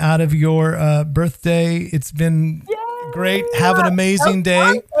time out of your birthday. It's been great. Have an amazing day.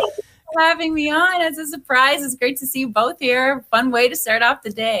 Thank you for having me on as a surprise. It's great to see you both here. Fun way to start off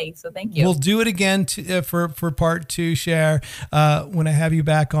the day. So thank you. We'll do it again for part 2, Cher, when I have you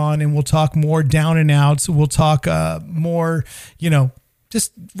back on, and we'll talk more down and outs. We'll talk more,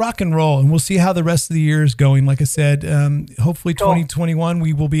 just rock and roll, and we'll see how the rest of the year is going. Like I said, hopefully 2021,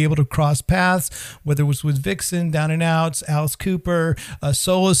 we will be able to cross paths, whether it was with Vixen, Down and Outs, Alice Cooper,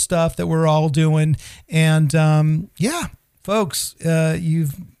 solo stuff that we're all doing. And folks,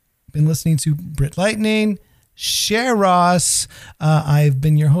 you've been listening to Britt Lightning, share us. I've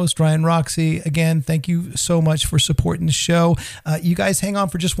been your host, Ryan Roxy. Again, thank you so much for supporting the show. You guys hang on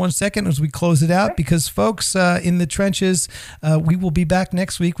for just 1 second as we close it out, because folks, in the trenches, we will be back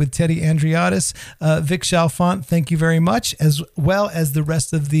next week with Teddy Andriotis, Vic Chalfant. Thank you very much, as well as the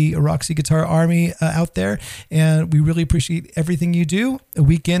rest of the Roxy Guitar Army out there. And we really appreciate everything you do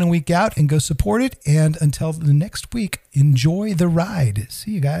week in and week out, and go support it. And until the next week, enjoy the ride.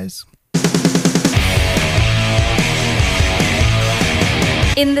 See you guys.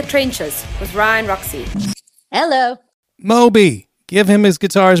 In the Trenches with Ryan Roxy. Hello. Moby, give him his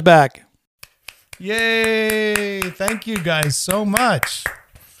guitars back. Yay. Thank you guys so much.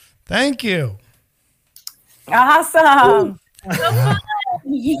 Thank you. Awesome. That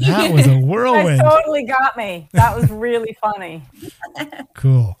was a whirlwind. That totally got me. That was really funny.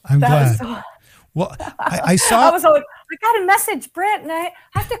 Cool. I'm glad. Well, I saw. I was like, I got a message, Britt, and I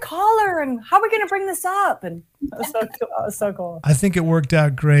have to call her. And how are we going to bring this up? And that was so cool. That was so cool. I think it worked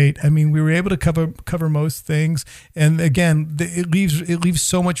out great. I mean, we were able to cover most things, and again, it leaves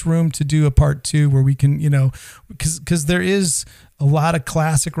so much room to do a part 2 where we can, because there is a lot of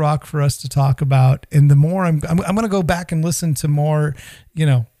classic rock for us to talk about. And the more I'm going to go back and listen to more.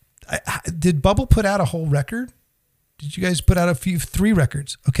 Did Bubble put out a whole record? Did you guys put out 3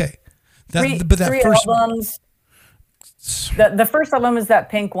 records? Okay. Three albums. The first album is that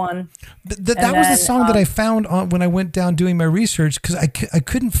pink one. That was the song that I found when I went down doing my research, because I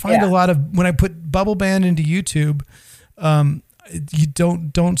couldn't find a lot of, when I put Bubble Band into YouTube. You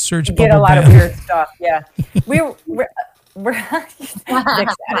don't search you Bubble get a lot Band. of weird stuff. Yeah, we're Vic's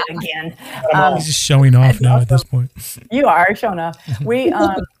at it again. He's just showing off now at this point. You are showing off.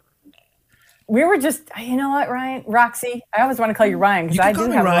 We were just, you know what, Ryan, Roxy. I always want to call you Ryan because I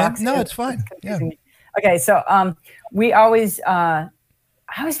do have Ryan. Roxy. No, it's fine. Yeah. Okay, so we always, I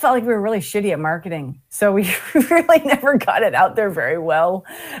always felt like we were really shitty at marketing, so we really never got it out there very well.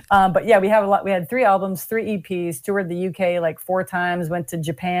 But yeah, we have a lot. We had 3 albums, 3 EPs, toured the UK like 4 times, went to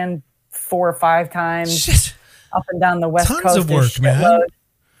Japan 4 or 5 times, Shit. up and down the West Coast. Tons of work, man.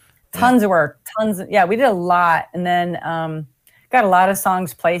 Tons of work. Yeah, we did a lot, and then got a lot of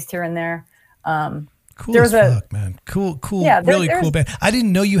songs placed here and there. Cool as fuck, man. Cool, yeah, really cool band. I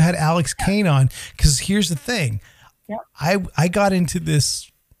didn't know you had Alex Kane on, because here's the thing. Yep. I got into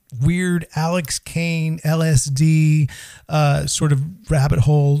this weird Alex Kane LSD sort of rabbit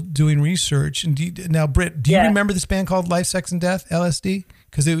hole doing research. And now, Britt, do you remember this band called Life, Sex, and Death, LSD?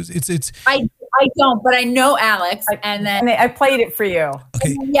 Because it's. I don't, but I know Alex, and then I played it for you.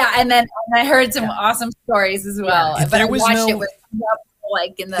 Okay. Yeah, and then I heard some awesome stories as well. If but there I was watched it with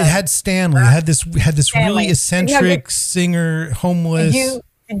like in the. It had Stanley. It had this really eccentric singer, homeless.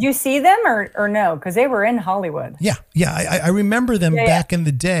 Did you see them or no? Because they were in Hollywood. Yeah. I remember them back in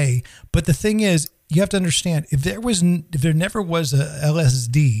the day. But the thing is, you have to understand, if there never was a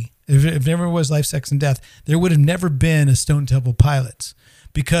LSD, if never was Life, Sex, and Death, there would have never been a Stone Temple Pilots,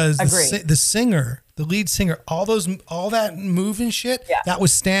 because the singer, the lead singer, all that moving shit, that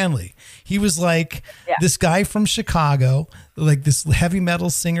was Stanley. He was like this guy from Chicago, like this heavy metal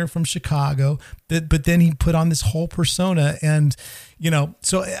singer from Chicago, but then he put on this whole persona. And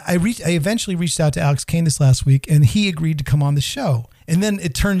so I eventually reached out to Alex Kane this last week, and he agreed to come on the show. And then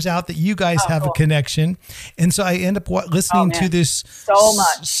it turns out that you guys have a connection, and so I end up listening to this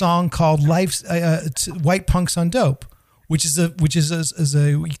song called White Punks on Dope, which is a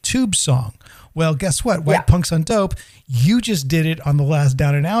Tube song. Well, guess what? White Punks on Dope, you just did it on the last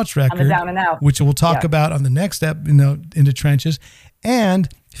Down and Outs record, on the Down and Out, which we'll talk about on the next step, Into Trenches. And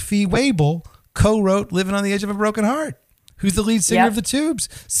Fee Waybill co-wrote "Living on the Edge of a Broken Heart," who's the lead singer of the Tubes.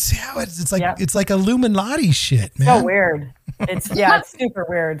 See how it's like it's like Illuminati shit, man. So weird. It's super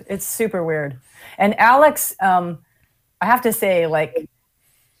weird. It's super weird. And Alex, I have to say, like,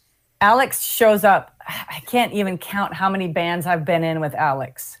 Alex shows up. I can't even count how many bands I've been in with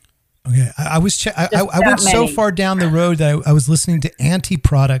Alex. Okay, I went so far down the road that I was listening to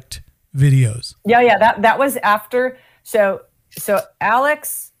anti-product videos. Yeah, that was after. So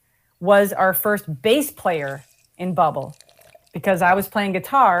Alex was our first bass player in Bubble, because I was playing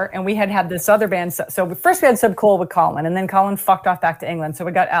guitar and we had this other band. So first we had Sub Cool with Colin, and then Colin fucked off back to England. So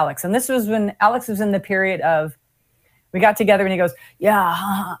we got Alex, and this was when Alex was in the period of, we got together and he goes,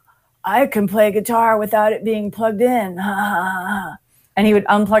 yeah, I can play guitar without it being plugged in. And he would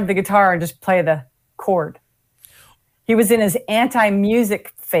unplug the guitar and just play the chord. He was in his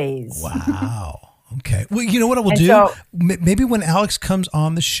anti-music phase. Wow. Okay. Well, you know what I will do? So, maybe when Alex comes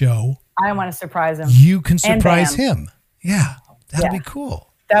on the show, I want to surprise him. You can surprise him. Yeah. That'll be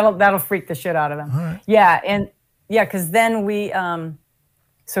cool. That'll freak the shit out of him. All right. Yeah. And because then we,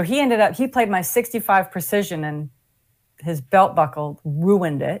 So he played my 65 precision, and his belt buckle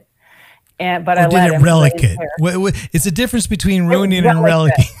ruined it. But I let did him. it relic it? It's a difference between ruining and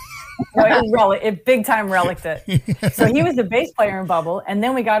relicking. No, it big time relicked it. So he was the bass player in Bubble, and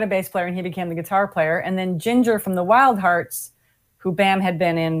then we got a bass player, and he became the guitar player. And then Ginger from the Wild Hearts, who Bam had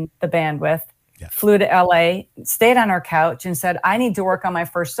been in the band with, flew to LA, stayed on our couch, and said, "I need to work on my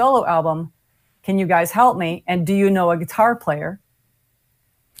first solo album. Can you guys help me? And do you know a guitar player?"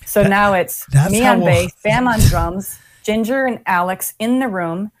 So now it's me on bass, Bam on drums, Ginger and Alex in the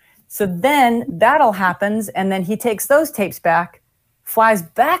room. So then that all happens, and then he takes those tapes back, flies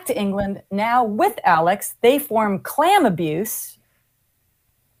back to England. Now with Alex, they form Clam Abuse.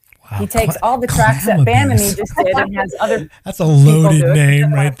 Wow, he takes all the tracks that Bam and me just did and has other. That's a loaded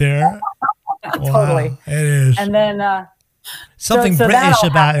name right there. Totally, wow, it is. And then something British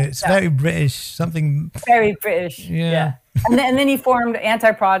about it. It's very British. Something very British. Yeah. And then he formed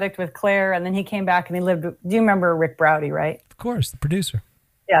Anti-Product with Claire, and then he came back and he lived. Do you remember Rick Browdy, right? Of course, the producer.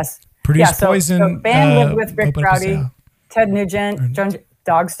 Yes. Produced Poison. So Bam lived with Rick Browdy, Ted Nugent,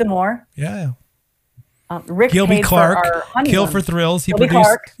 Dogs D'Amour. Yeah. Rick Gilby paid Clark, for our honeymoon. Kill for Thrills. He Gilby produced.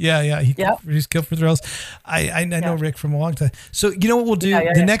 Clark. Yeah. He produced Kill for Thrills. I know Rick from a long time. So you know what we'll do?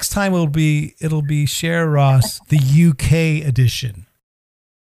 The next time it'll be Cher Ross, the UK edition.